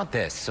 And how about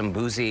this? Some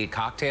boozy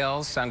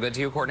cocktails. Sound good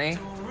to you, Courtney?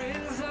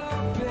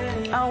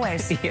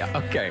 Always. Yeah,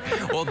 okay.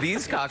 Well,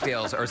 these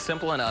cocktails are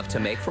simple enough to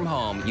make from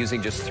home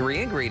using just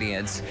 3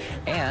 ingredients,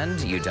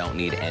 and you don't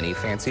need any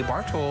fancy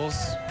bar tools.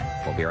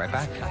 We'll be right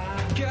back.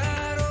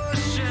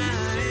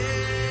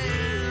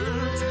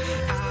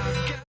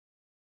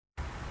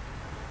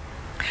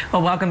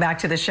 Well, welcome back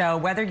to the show.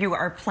 Whether you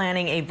are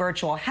planning a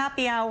virtual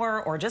happy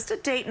hour or just a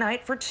date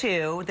night for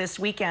 2 this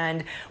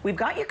weekend, we've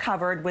got you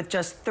covered with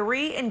just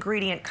 3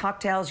 ingredient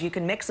cocktails you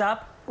can mix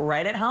up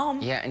right at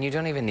home. Yeah, and you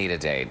don't even need a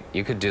date.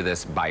 You could do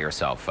this by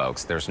yourself,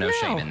 folks. There's no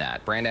shame in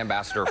that. Brand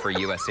ambassador for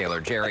U.S.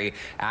 Sailor Jerry,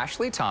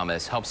 Ashley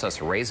Thomas, helps us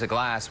raise a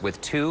glass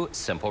with 2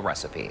 simple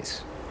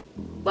recipes.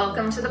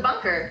 Welcome to the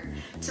bunker.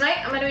 Tonight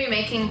I'm going to be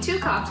making 2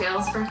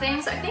 cocktails from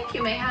things I think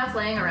you may have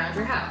laying around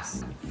your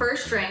house.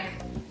 First drink,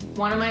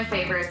 one of my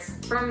favorites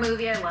from a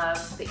movie I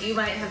love that you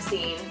might have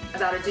seen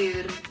about a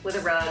dude with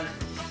a rug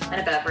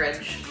and a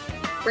beverage.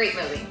 Great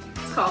movie.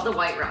 It's called The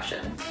White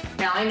Russian.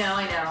 Now I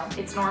know,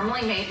 it's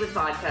normally made with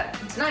vodka.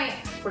 Tonight,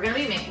 we're gonna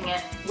be making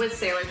it with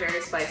Sailor Jerry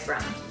Spice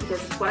Rum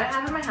because it's what I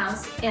have in my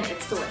house and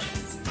it's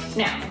delicious.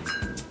 Now,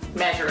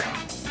 measuring.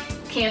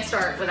 Can't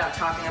start without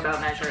talking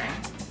about measuring.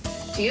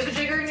 Do you have a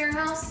jigger in your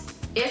house?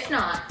 If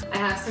not, I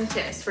have some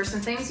tips for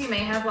some things you may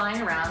have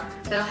lying around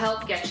that'll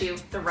help get you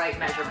the right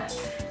measurement.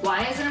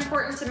 Why is it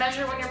important to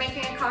measure when you're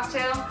making a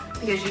cocktail?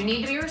 Because you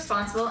need to be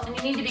responsible and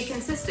you need to be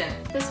consistent.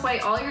 This way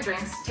all your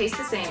drinks taste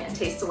the same and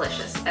taste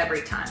delicious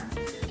every time.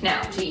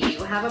 Now, do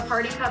you have a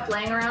party cup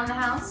laying around the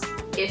house?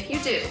 If you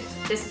do,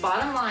 this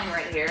bottom line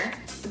right here,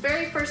 the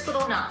very first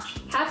little notch,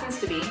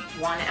 happens to be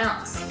 1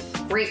 ounce.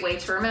 Great way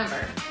to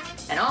remember.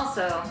 And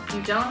also,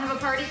 you don't have a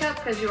party cup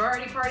because you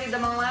already partied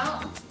them all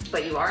out,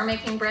 but you are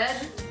making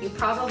bread, you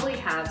probably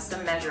have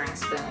some measuring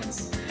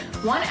spoons.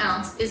 1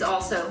 ounce is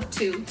also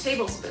 2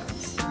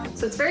 tablespoons.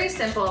 So it's very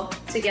simple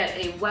to get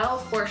a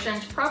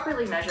well-portioned,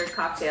 properly measured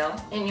cocktail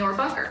in your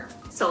bunker.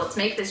 So let's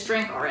make this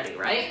drink already,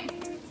 right?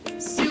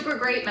 Super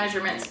great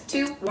measurements,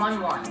 2,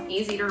 1, 1,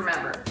 easy to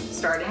remember,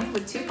 starting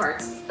with 2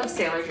 parts of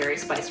Sailor Jerry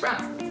Spice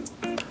Rum.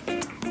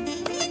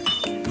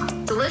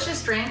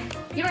 Delicious drink,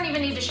 you don't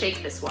even need to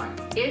shake this one.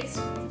 It's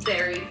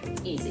very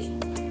easy.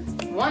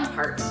 1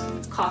 part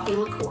coffee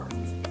liqueur.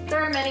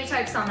 There are many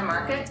types on the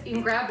market. You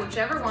can grab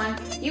whichever one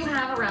you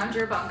have around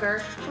your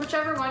bunker,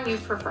 whichever one you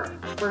prefer.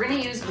 We're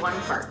going to use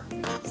 1 part.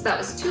 So that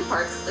was 2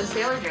 parts of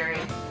Sailor Jerry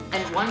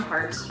and 1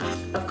 part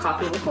of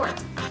coffee liqueur.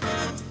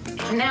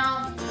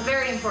 Now, a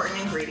very important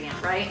ingredient,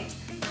 right?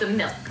 The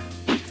milk.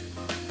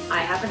 I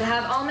happen to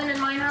have almond in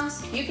my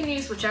house. You can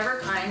use whichever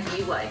kind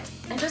you like.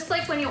 And just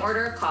like when you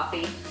order a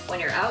coffee, when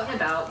you're out and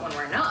about, when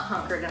we're not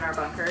hunkered in our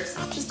bunkers,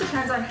 it just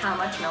depends on how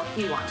much milk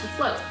you want to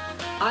float.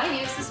 I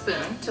use the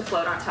spoon to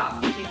float on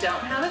top. If you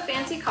don't have a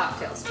fancy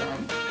cocktail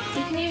spoon,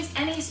 you can use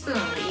any spoon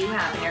that you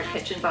have in your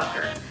kitchen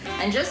bunker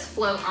and just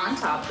float on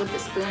top with the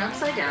spoon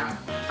upside down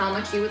how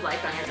much you would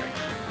like on your drink.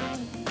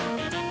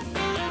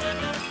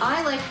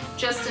 I like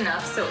just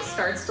enough so it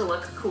starts to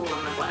look cool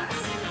in the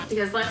glass.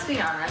 Because let's be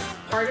honest,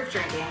 part of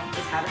drinking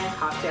is having a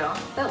cocktail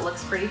that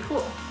looks pretty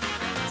cool.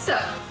 So,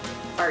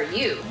 are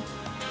you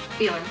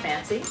feeling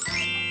fancy?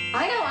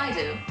 I know I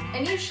do,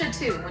 and you should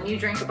too when you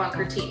drink a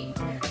bunker tea.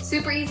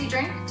 Super easy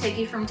drink, take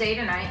you from day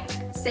to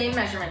night. Same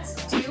measurements,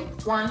 2,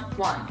 1,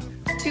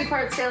 1. 2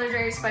 parts Sailor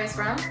Jerry Spice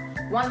Rum,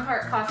 1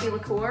 part coffee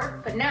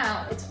liqueur, but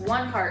now it's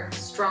 1 part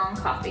strong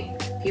coffee.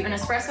 If you have an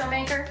espresso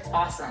maker,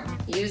 awesome.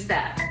 Use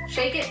that.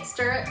 Shake it,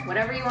 stir it,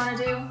 whatever you want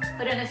to do,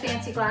 put it in a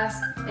fancy glass,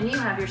 and you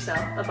have yourself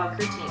a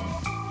bunker tea.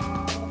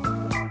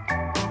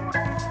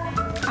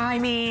 I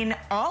mean,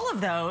 all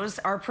of those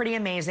are pretty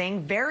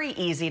amazing, very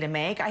easy to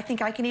make. I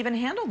think I can even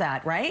handle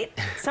that, right?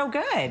 So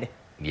good.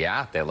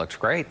 Yeah, they looked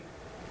great.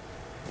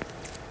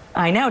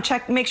 I know.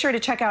 Make sure to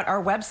check out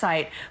our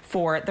website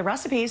for the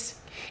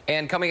recipes.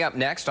 And coming up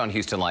next on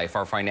Houston Life,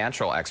 our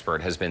financial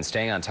expert has been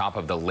staying on top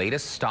of the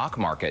latest stock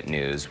market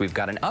news. We've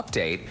got an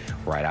update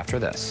right after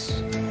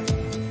this.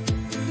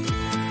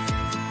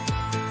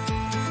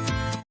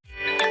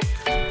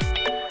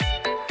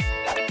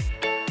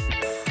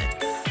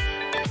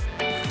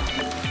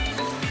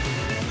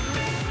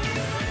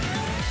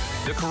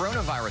 The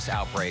coronavirus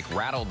outbreak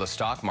rattled the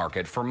stock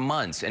market for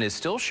months and is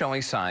still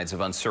showing signs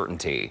of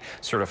uncertainty.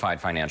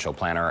 Certified financial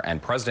planner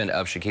and president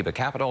of Shakiba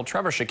Capital,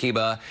 Trevor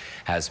Shakiba,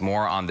 has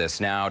more on this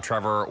now.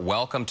 Trevor,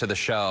 welcome to the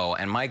show.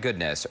 And my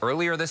goodness,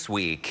 earlier this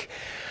week,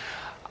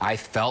 I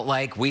felt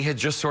like we had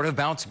just sort of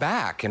bounced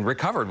back and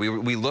recovered.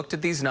 We looked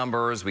at these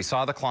numbers, we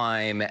saw the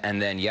climb,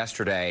 and then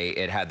yesterday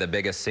it had the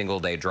biggest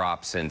single-day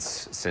drop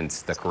since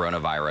the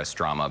coronavirus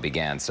drama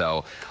began.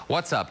 So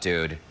what's up,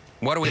 dude?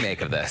 What do we make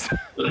of this?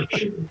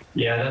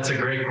 Yeah, that's a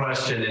great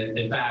question.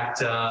 In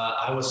fact,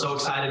 I was so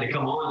excited to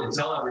come on and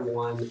tell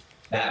everyone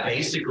that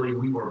basically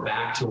we were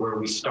back to where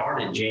we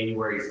started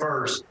January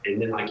 1st. And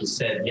then, like you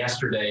said,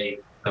 yesterday,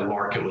 the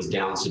market was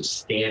down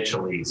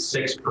substantially,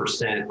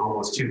 6%,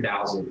 almost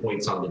 2,000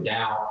 points on the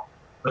Dow.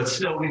 But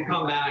still, we've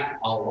come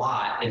back a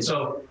lot. And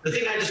so the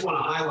thing I just want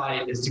to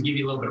highlight is to give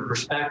you a little bit of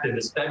perspective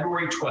is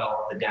February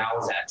 12th, the Dow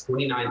is at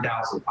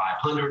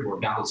 29,500. We're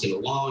bouncing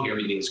along.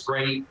 Everything's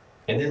great.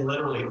 And then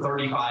literally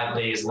 35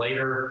 days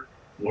later,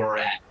 we're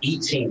at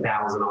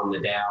 18,000 on the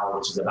Dow,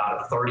 which is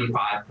about a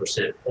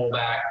 35%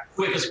 pullback,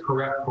 quickest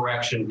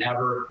correction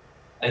ever.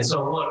 And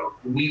so, look,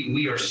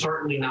 we are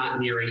certainly not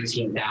near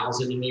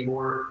 18,000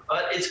 anymore,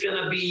 but it's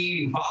going to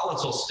be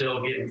volatile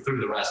still getting through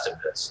the rest of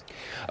this.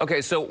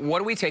 Okay, so what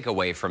do we take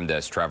away from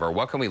this, Trevor?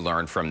 What can we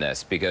learn from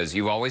this? Because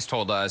you've always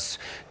told us,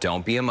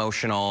 don't be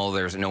emotional.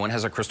 No one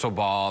has a crystal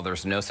ball.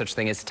 There's no such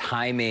thing as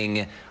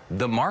timing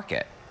the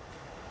market.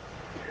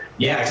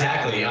 Yeah,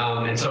 exactly.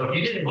 And so if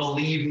you didn't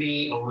believe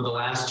me over the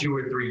last 2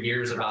 or 3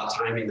 years about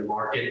timing the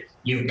market,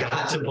 you've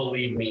got to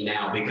believe me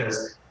now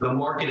because the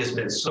market has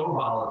been so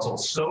volatile,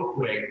 so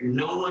quick.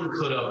 No one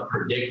could have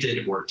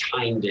predicted or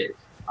timed it.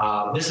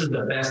 This is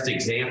the best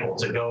example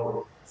to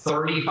go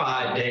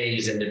 35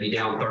 days and to be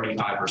down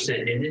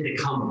 35% and then to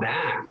come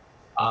back.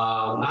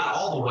 Not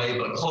all the way,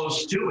 but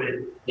close to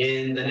it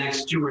in the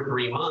next 2 or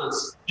 3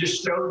 months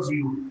just shows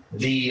you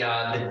the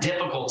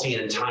difficulty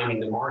in timing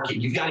the market.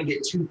 You've got to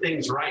get 2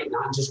 things right,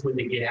 not just when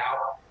to get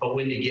out, but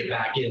when to get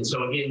back in.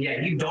 So again,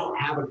 yeah, you don't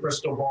have a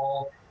crystal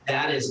ball.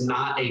 That is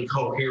not a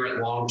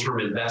coherent long-term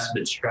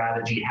investment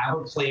strategy. Have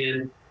a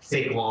plan,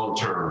 think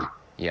long-term.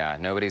 Yeah,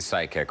 nobody's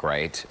psychic,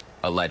 right?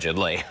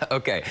 Allegedly.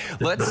 Okay,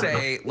 let's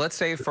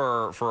say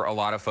for a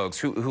lot of folks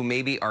who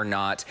maybe are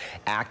not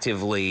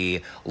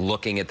actively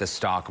looking at the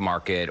stock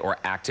market or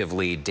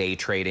actively day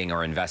trading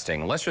or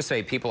investing. Let's just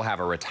say people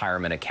have a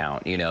retirement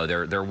account. You know,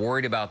 they're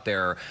worried about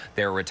their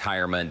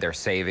retirement, their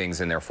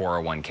savings, and their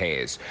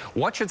 401ks.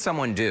 What should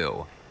someone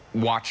do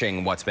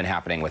watching what's been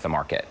happening with the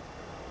market?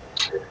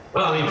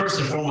 Well, I mean, first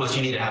and foremost,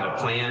 you need to have a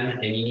plan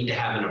and you need to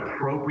have an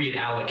appropriate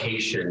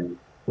allocation,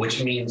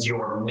 which means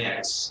your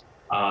mix.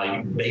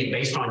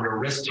 Based on your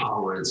risk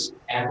tolerance,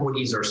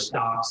 equities or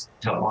stocks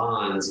to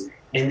bonds.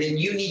 And then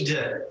you need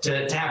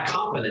to have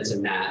confidence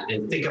in that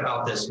and think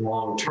about this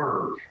long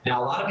term.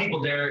 Now, a lot of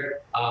people there,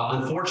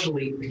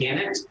 unfortunately,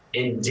 panicked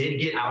and did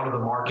get out of the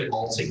market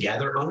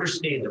altogether.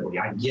 Understandably,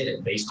 I get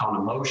it based on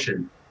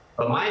emotion.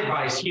 But my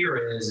advice here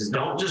is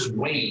don't just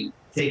wait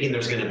thinking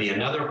there's going to be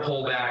another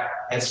pullback.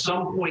 At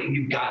some point,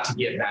 you've got to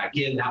get back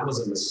in. That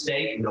was a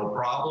mistake. No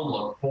problem.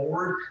 Look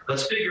forward.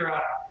 Let's figure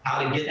out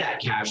how to get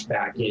that cash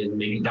back in,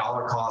 maybe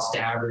dollar cost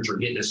average or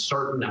getting a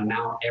certain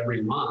amount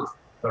every month.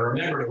 But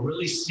remember, to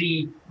really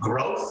see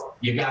growth,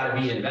 you got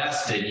to be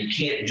invested. You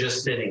can't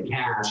just sit in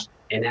cash.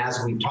 And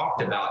as we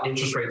talked about,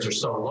 interest rates are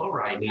so low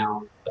right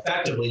now,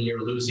 effectively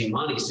you're losing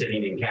money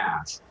sitting in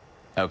cash.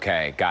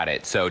 Okay, got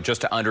it. So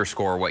just to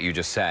underscore what you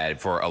just said,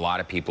 for a lot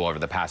of people over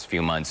the past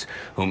few months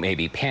who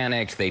maybe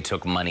panicked, they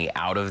took money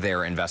out of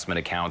their investment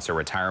accounts or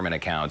retirement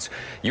accounts.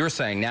 You're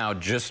saying now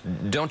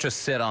don't just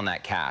sit on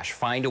that cash.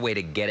 Find a way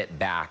to get it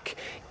back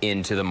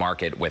into the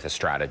market with a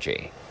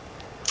strategy.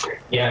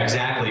 Yeah,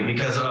 exactly.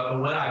 Because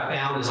what I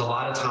found is a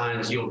lot of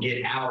times you'll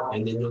get out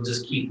and then you'll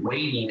just keep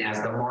waiting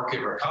as the market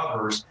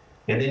recovers.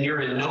 And then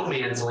you're in no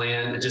man's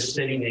land, just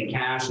sitting in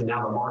cash, and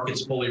now the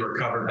market's fully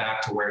recovered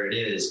back to where it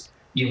is.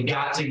 You've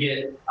got to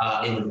get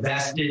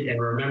invested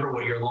and remember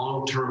what your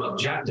long-term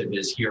objective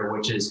is here,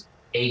 which is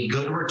a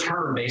good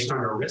return based on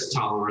your risk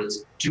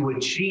tolerance to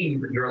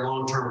achieve your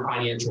long-term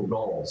financial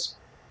goals.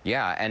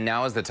 Yeah, and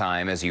now is the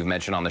time, as you've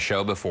mentioned on the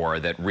show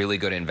before, that really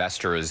good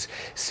investors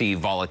see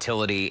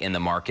volatility in the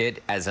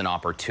market as an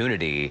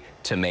opportunity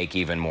to make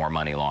even more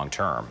money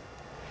long-term.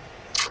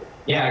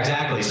 Yeah,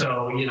 exactly.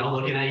 So,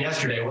 looking at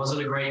yesterday, it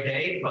wasn't a great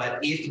day,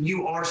 but if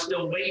you are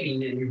still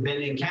waiting and you've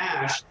been in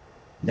cash,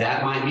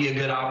 that might be a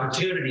good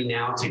opportunity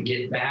now to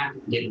get back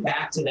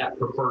to that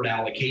preferred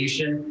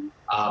allocation,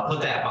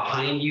 put that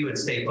behind you and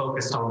stay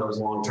focused on those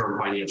long-term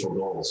financial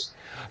goals.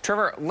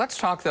 Trevor, let's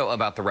talk, though,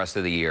 about the rest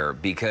of the year,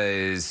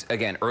 because,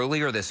 again,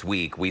 earlier this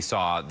week, we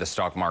saw the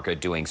stock market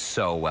doing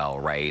so well,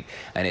 right?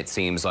 And it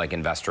seems like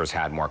investors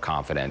had more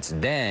confidence.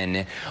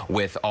 Then,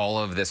 with all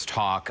of this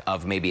talk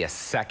of maybe a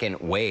second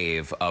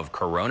wave of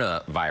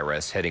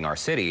coronavirus hitting our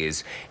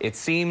cities, it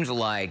seemed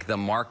like the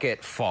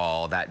market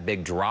fall, that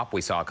big drop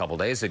we saw a couple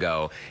days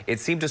ago, it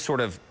seemed to sort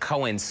of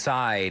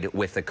coincide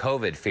with the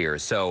COVID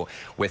fears. So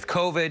with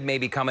COVID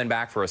maybe coming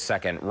back for a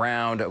second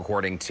round,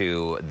 according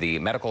to the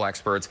medical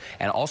experts,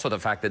 and also the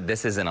fact that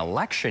this is an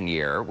election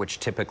year, which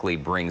typically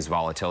brings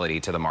volatility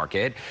to the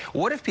market.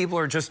 What if people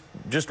are just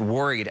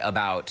worried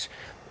about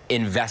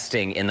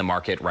investing in the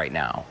market right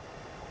now?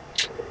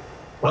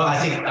 Well,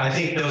 I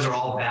think those are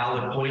all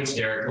valid points,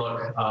 Derek.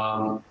 Look,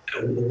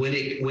 when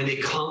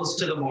it comes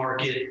to the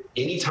market,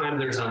 anytime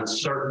there's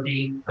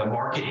uncertainty, the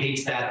market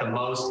hates that the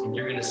most, and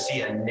you're going to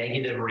see a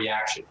negative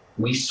reaction.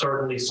 We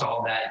certainly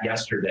saw that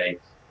yesterday.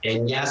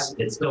 And yes,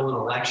 it's still an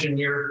election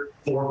year,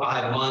 4 or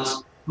 5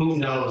 months. Who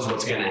knows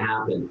what's going to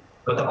happen?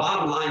 But the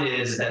bottom line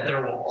is that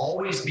there will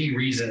always be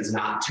reasons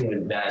not to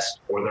invest,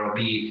 or there will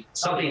be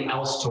something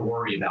else to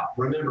worry about.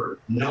 Remember,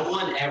 no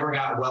one ever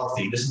got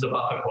wealthy. This is a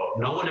Buffett quote.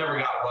 No one ever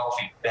got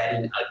wealthy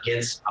betting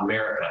against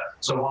America.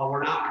 So while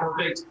we're not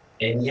perfect,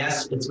 and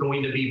yes, it's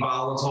going to be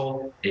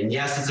volatile, and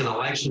yes, it's an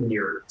election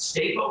year,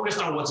 stay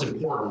focused on what's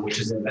important, which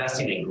is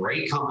investing in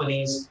great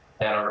companies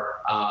that are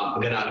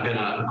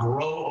gonna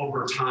grow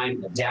over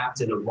time,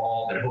 adapt and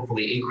evolve, and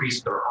hopefully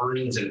increase their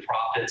earnings and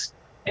profits.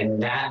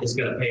 And that is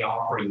going to pay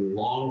off for you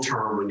long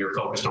term when you're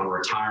focused on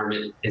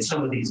retirement and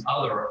some of these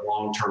other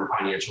long-term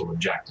financial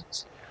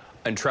objectives.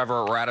 And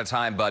Trevor, we're out of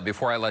time, but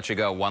before I let you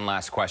go, one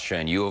last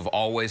question. You have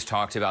always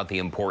talked about the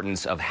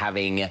importance of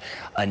having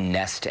a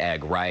nest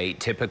egg, right?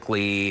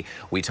 Typically,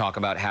 we talk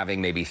about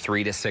having maybe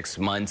 3 to 6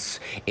 months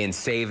in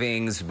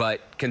savings, but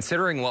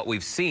considering what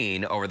we've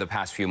seen over the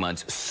past few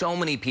months, so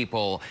many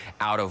people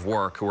out of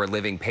work who are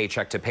living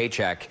paycheck to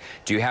paycheck,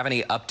 do you have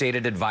any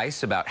updated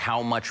advice about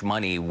how much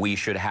money we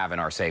should have in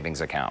our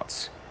savings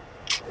accounts?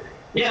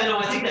 Yeah, no,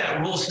 I think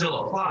that rule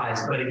still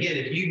applies. But again,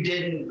 if you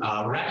didn't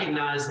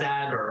recognize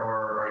that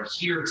or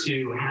adhere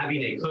to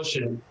having a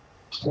cushion,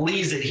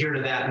 please adhere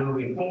to that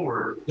moving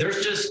forward.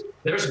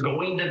 There's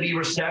going to be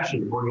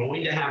recessions. We're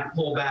going to have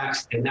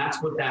pullbacks, and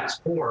that's what that's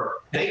for.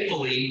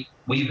 Thankfully,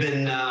 we've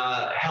been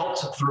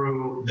helped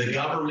through the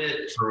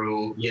government,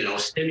 through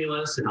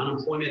stimulus and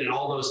unemployment and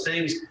all those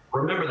things.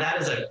 Remember,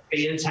 that is a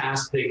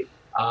fantastic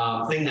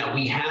thing that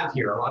we have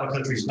here. A lot of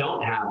countries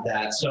don't have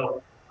that.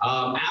 So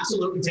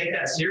absolutely take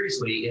that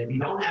seriously. If you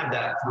don't have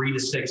that 3 to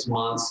 6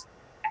 months,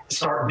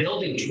 start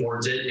building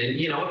towards it. And,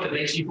 if it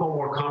makes you feel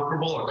more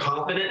comfortable or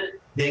confident,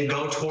 then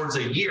go towards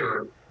a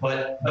year.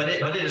 But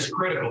it is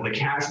critical. The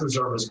cash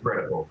reserve is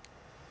critical.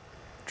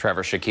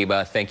 Trevor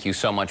Shakiba, thank you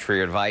so much for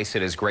your advice.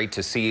 It is great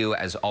to see you.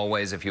 As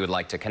always, if you would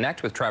like to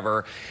connect with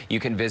Trevor, you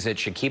can visit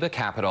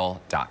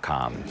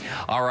shakibacapital.com.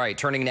 All right,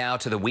 turning now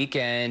to the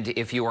weekend.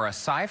 If you are a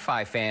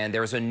sci-fi fan,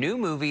 there's a new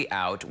movie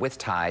out with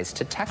ties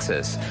to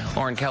Texas.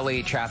 Lauren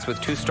Kelly chats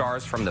with 2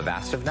 stars from The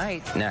Vast of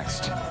Night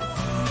next.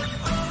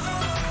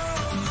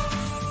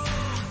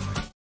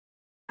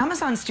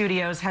 Amazon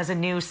Studios has a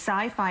new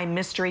sci-fi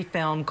mystery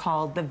film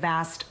called The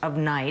Vast of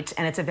Night,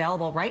 and it's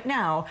available right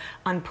now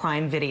on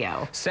Prime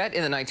Video. Set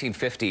in the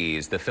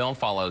 1950s, the film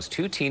follows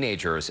 2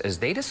 teenagers as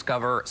they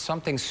discover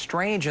something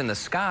strange in the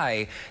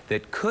sky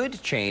that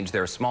could change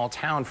their small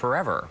town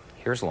forever.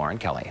 Here's Lauren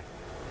Kelly.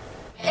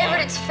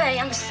 Everett, it's Faye.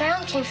 The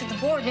sound came through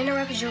the board and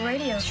interrupted your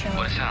radio show.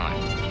 What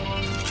sound?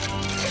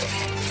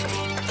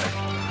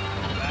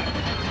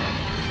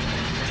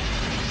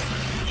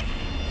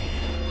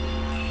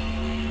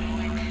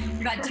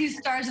 We've got 2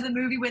 stars of the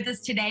movie with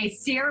us today,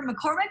 Sierra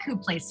McCormick, who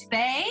plays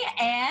Faye,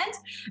 and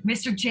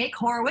Mr. Jake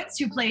Horowitz,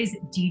 who plays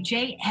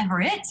DJ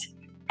Everett.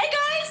 Hey,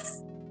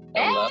 guys!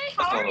 Hey,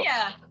 how are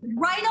ya?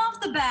 Right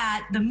off the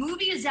bat, the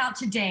movie is out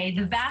today,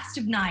 The Vast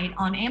of Night,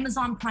 on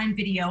Amazon Prime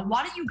Video.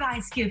 Why don't you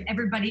guys give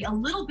everybody a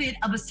little bit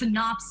of a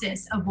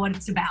synopsis of what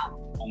it's about?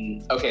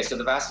 Okay, so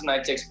The Vast of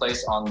Night takes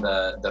place on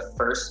the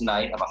first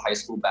night of a high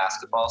school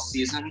basketball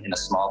season in a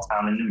small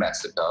town in New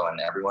Mexico,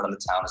 and everyone in the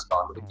town has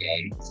gone to the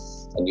game.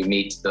 And you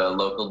meet the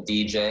local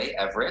DJ,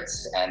 Everett,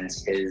 and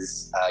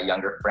his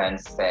younger friend,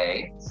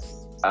 Faye.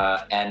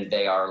 And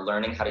they are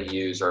learning how to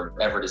use, or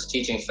Everett is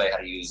teaching Faye how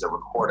to use a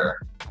recorder.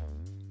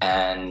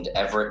 And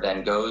Everett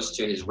then goes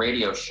to his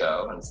radio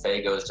show, and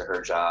Faye goes to her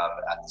job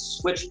at the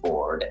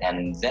switchboard,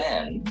 and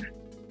then...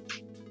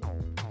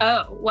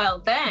 Oh, well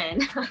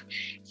then,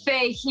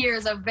 Faye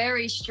hears a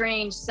very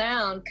strange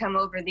sound come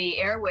over the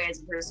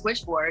airways of her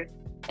switchboard.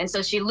 And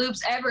so she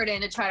loops Everett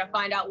in to try to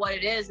find out what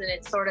it is, and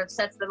it sort of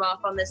sets them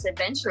off on this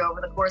adventure over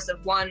the course of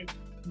one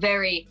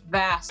very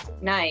vast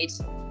night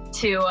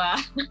to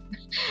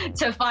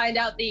to find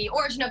out the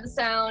origin of the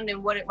sound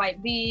and what it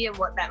might be and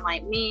what that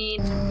might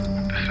mean.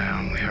 The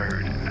sound we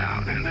heard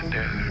out in the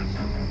desert,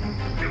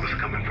 it was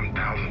coming from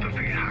thousands of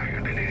feet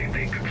higher than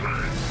anything could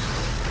climb.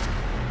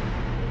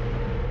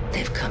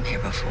 They've come here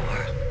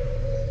before.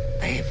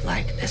 They've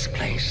liked this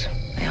place.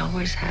 They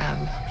always have.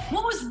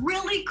 What was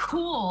really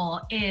cool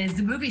is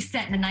the movie's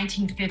set in the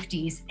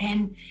 1950s,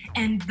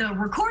 and the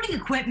recording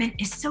equipment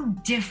is so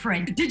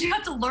different. Did you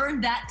have to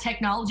learn that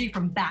technology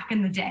from back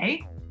in the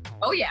day?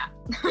 Oh, yeah.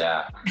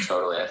 Yeah,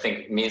 totally. I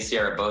think me and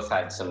Sierra both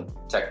had some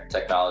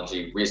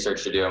technology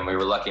research to do, and we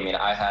were lucky. I mean,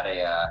 I had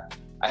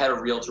a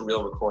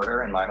reel-to-reel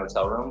recorder in my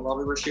hotel room while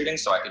we were shooting,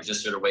 so I could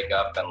just sort of wake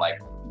up and like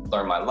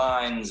learn my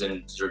lines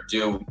and sort of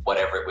do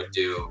whatever it would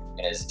do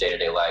in his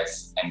day-to-day life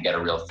and get a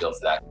real feel for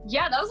that.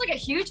 Yeah, that was like a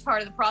huge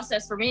part of the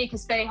process for me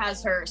because Faye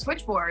has her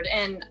switchboard,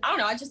 and I don't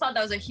know, I just thought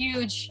that was a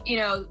huge,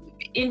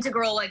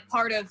 integral like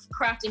part of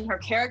crafting her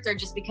character,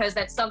 just because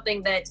that's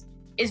something that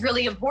is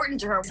really important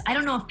to her. I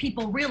don't know if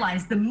people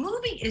realize the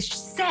movie is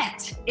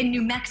set in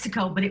New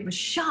Mexico, but it was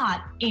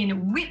shot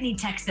in Whitney,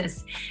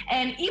 Texas.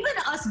 And even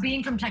us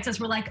being from Texas,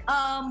 we're like,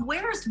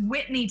 where's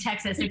Whitney,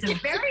 Texas? It's a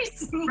very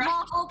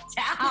small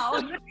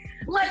town.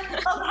 Like,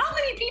 how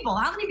many people?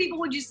 How many people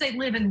would you say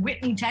live in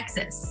Whitney,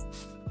 Texas?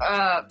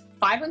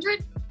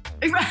 500?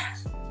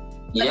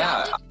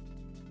 Yeah.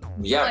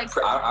 Yeah, Like,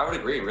 I would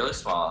agree, really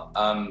small.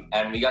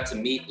 And we got to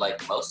meet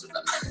like most of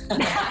them. we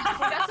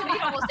got to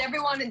meet almost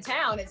everyone in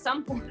town at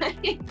some point.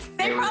 They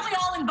probably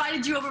all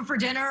invited you over for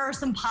dinner or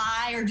some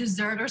pie or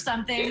dessert or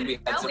something. We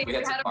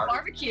had a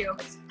barbecue.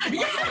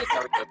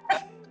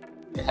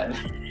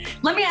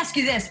 Let me ask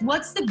you this.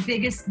 What's the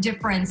biggest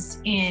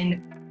difference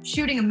in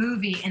shooting a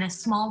movie in a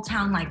small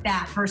town like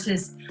that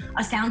versus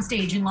a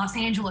soundstage in Los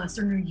Angeles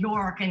or New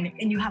York, and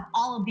you have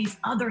all of these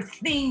other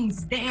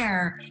things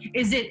there?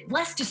 Is it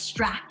less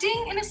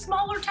distracting in a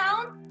smaller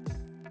town?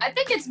 I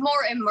think it's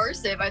more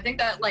immersive. I think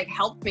that like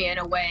helped me in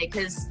a way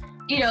because,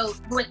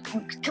 when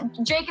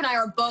Jake and I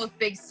are both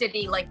big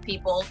city like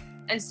people.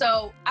 And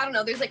so, I don't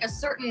know, there's like a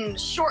certain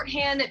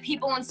shorthand that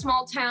people in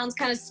small towns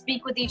kind of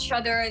speak with each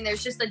other, and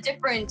there's just a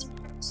different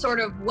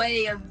sort of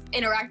way of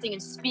interacting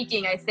and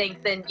speaking, I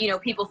think, than,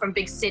 people from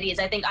big cities.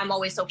 I think I'm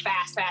always so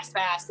fast.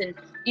 And,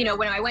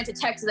 when I went to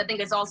Texas, I think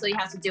it's also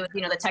has to do with,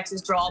 the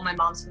Texas drawl. My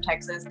mom's from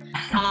Texas.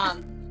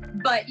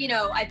 But,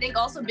 I think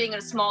also being in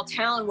a small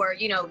town where,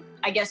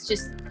 I guess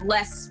just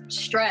less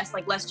stress,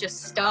 like less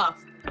just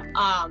stuff.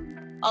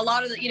 A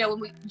lot of the,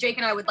 when Jake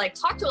and I would like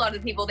talk to a lot of the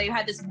people, they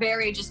had this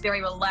very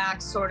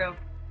relaxed, sort of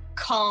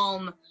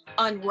calm,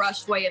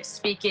 unrushed way of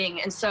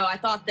speaking. And so I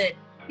thought that,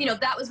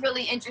 that was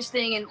really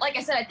interesting. And like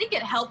I said, I think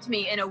it helped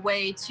me in a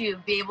way to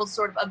be able to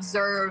sort of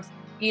observe,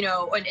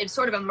 and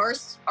sort of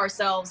immerse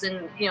ourselves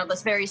in,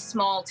 this very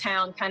small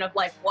town, kind of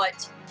like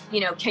what,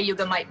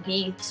 Cayuga might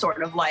be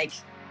sort of like.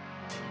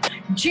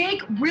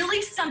 Jake,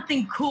 really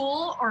something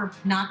cool or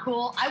not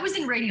cool. I was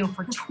in radio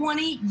for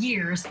 20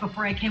 years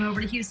before I came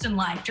over to Houston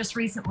Live just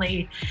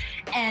recently.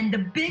 And the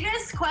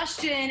biggest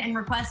question and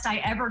request I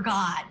ever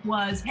got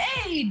was,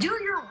 hey, do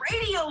your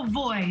radio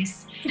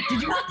voice.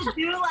 Did you have to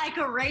do like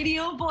a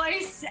radio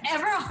voice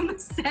ever on the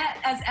set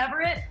as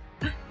Everett?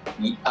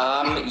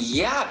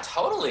 Yeah,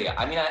 totally.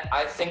 I mean,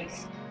 I think,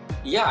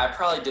 I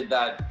probably did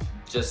that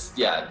just,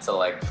 to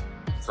like,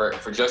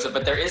 for Joseph.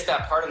 But there is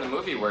that part in the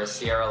movie where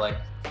Sierra like,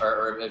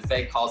 or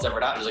Faye calls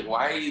Everett out and she's like,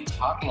 why are you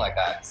talking like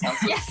that? It sounds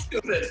so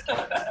stupid.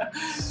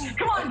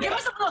 Come on, give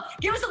us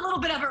a little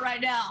bit of it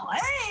right now.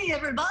 Hey,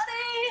 everybody.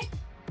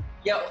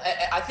 Yeah,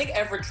 I think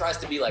Everett tries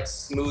to be like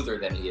smoother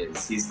than he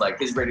is. He's like,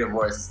 his radio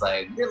voice is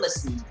like, you're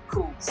listening to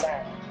cool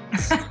sounds.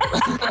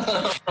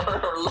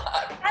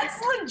 That's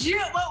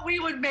legit what we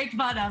would make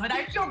fun of, and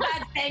I feel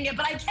bad saying it,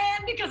 but I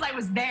can because I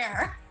was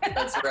there.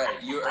 That's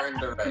right. You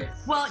earned the right.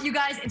 Well, you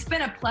guys, it's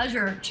been a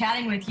pleasure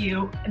chatting with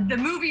you. The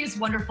movie is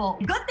wonderful.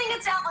 Good thing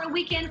it's out on a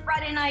weekend,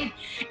 Friday night.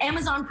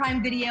 Amazon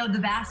Prime Video, The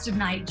Vast of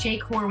Night.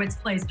 Jake Horowitz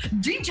plays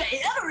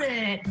DJ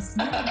Everett.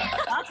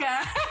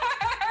 Okay.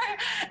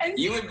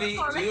 You would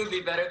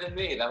be better than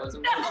me. That was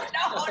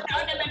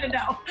amazing.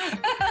 No.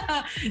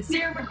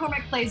 Sarah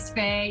McCormick plays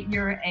Faye.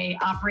 You're a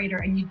operator,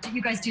 and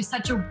you guys do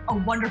such a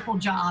wonderful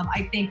job.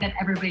 I think that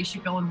everybody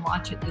should go and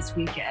watch it this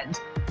weekend.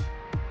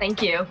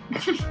 Thank you.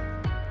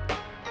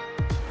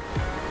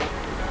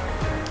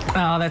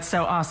 Oh, that's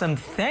so awesome.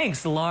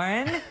 Thanks,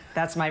 Lauren.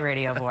 That's my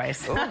radio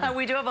voice.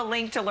 We do have a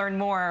link to learn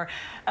more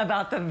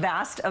about the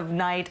Vast of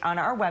Night on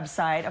our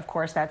website. Of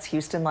course, that's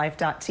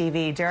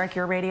HoustonLife.tv. Derek,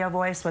 your radio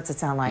voice, what's it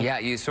sound like? Yeah,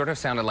 you sort of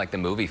sounded like the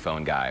Movie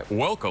Phone guy.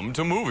 Welcome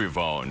to Movie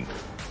Phone.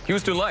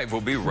 Houston Life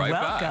will be right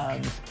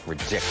back.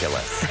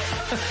 Ridiculous.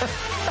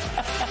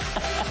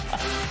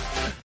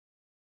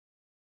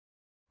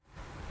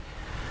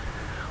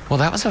 Well,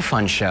 that was a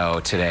fun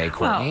show today,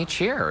 Courtney. Well,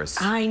 cheers.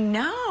 I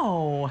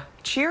know.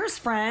 Cheers,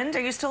 friend.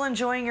 Are you still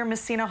enjoying your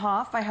Messina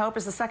Hoff, I hope?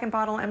 Is the second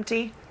bottle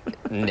empty?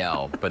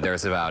 No, but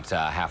there's about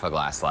half a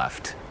glass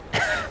left.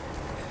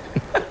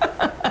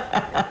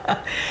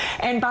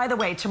 And by the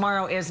way,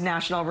 tomorrow is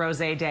National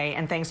Rosé Day,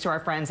 and thanks to our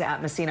friends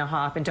at Messina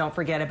Hoff. And don't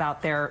forget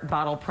about their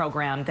bottle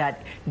program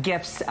that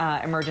gifts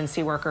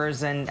emergency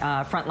workers and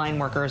frontline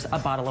workers a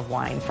bottle of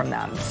wine from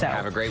them. So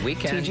have a great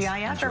weekend.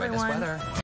 TGIF, Enjoy everyone. this weather.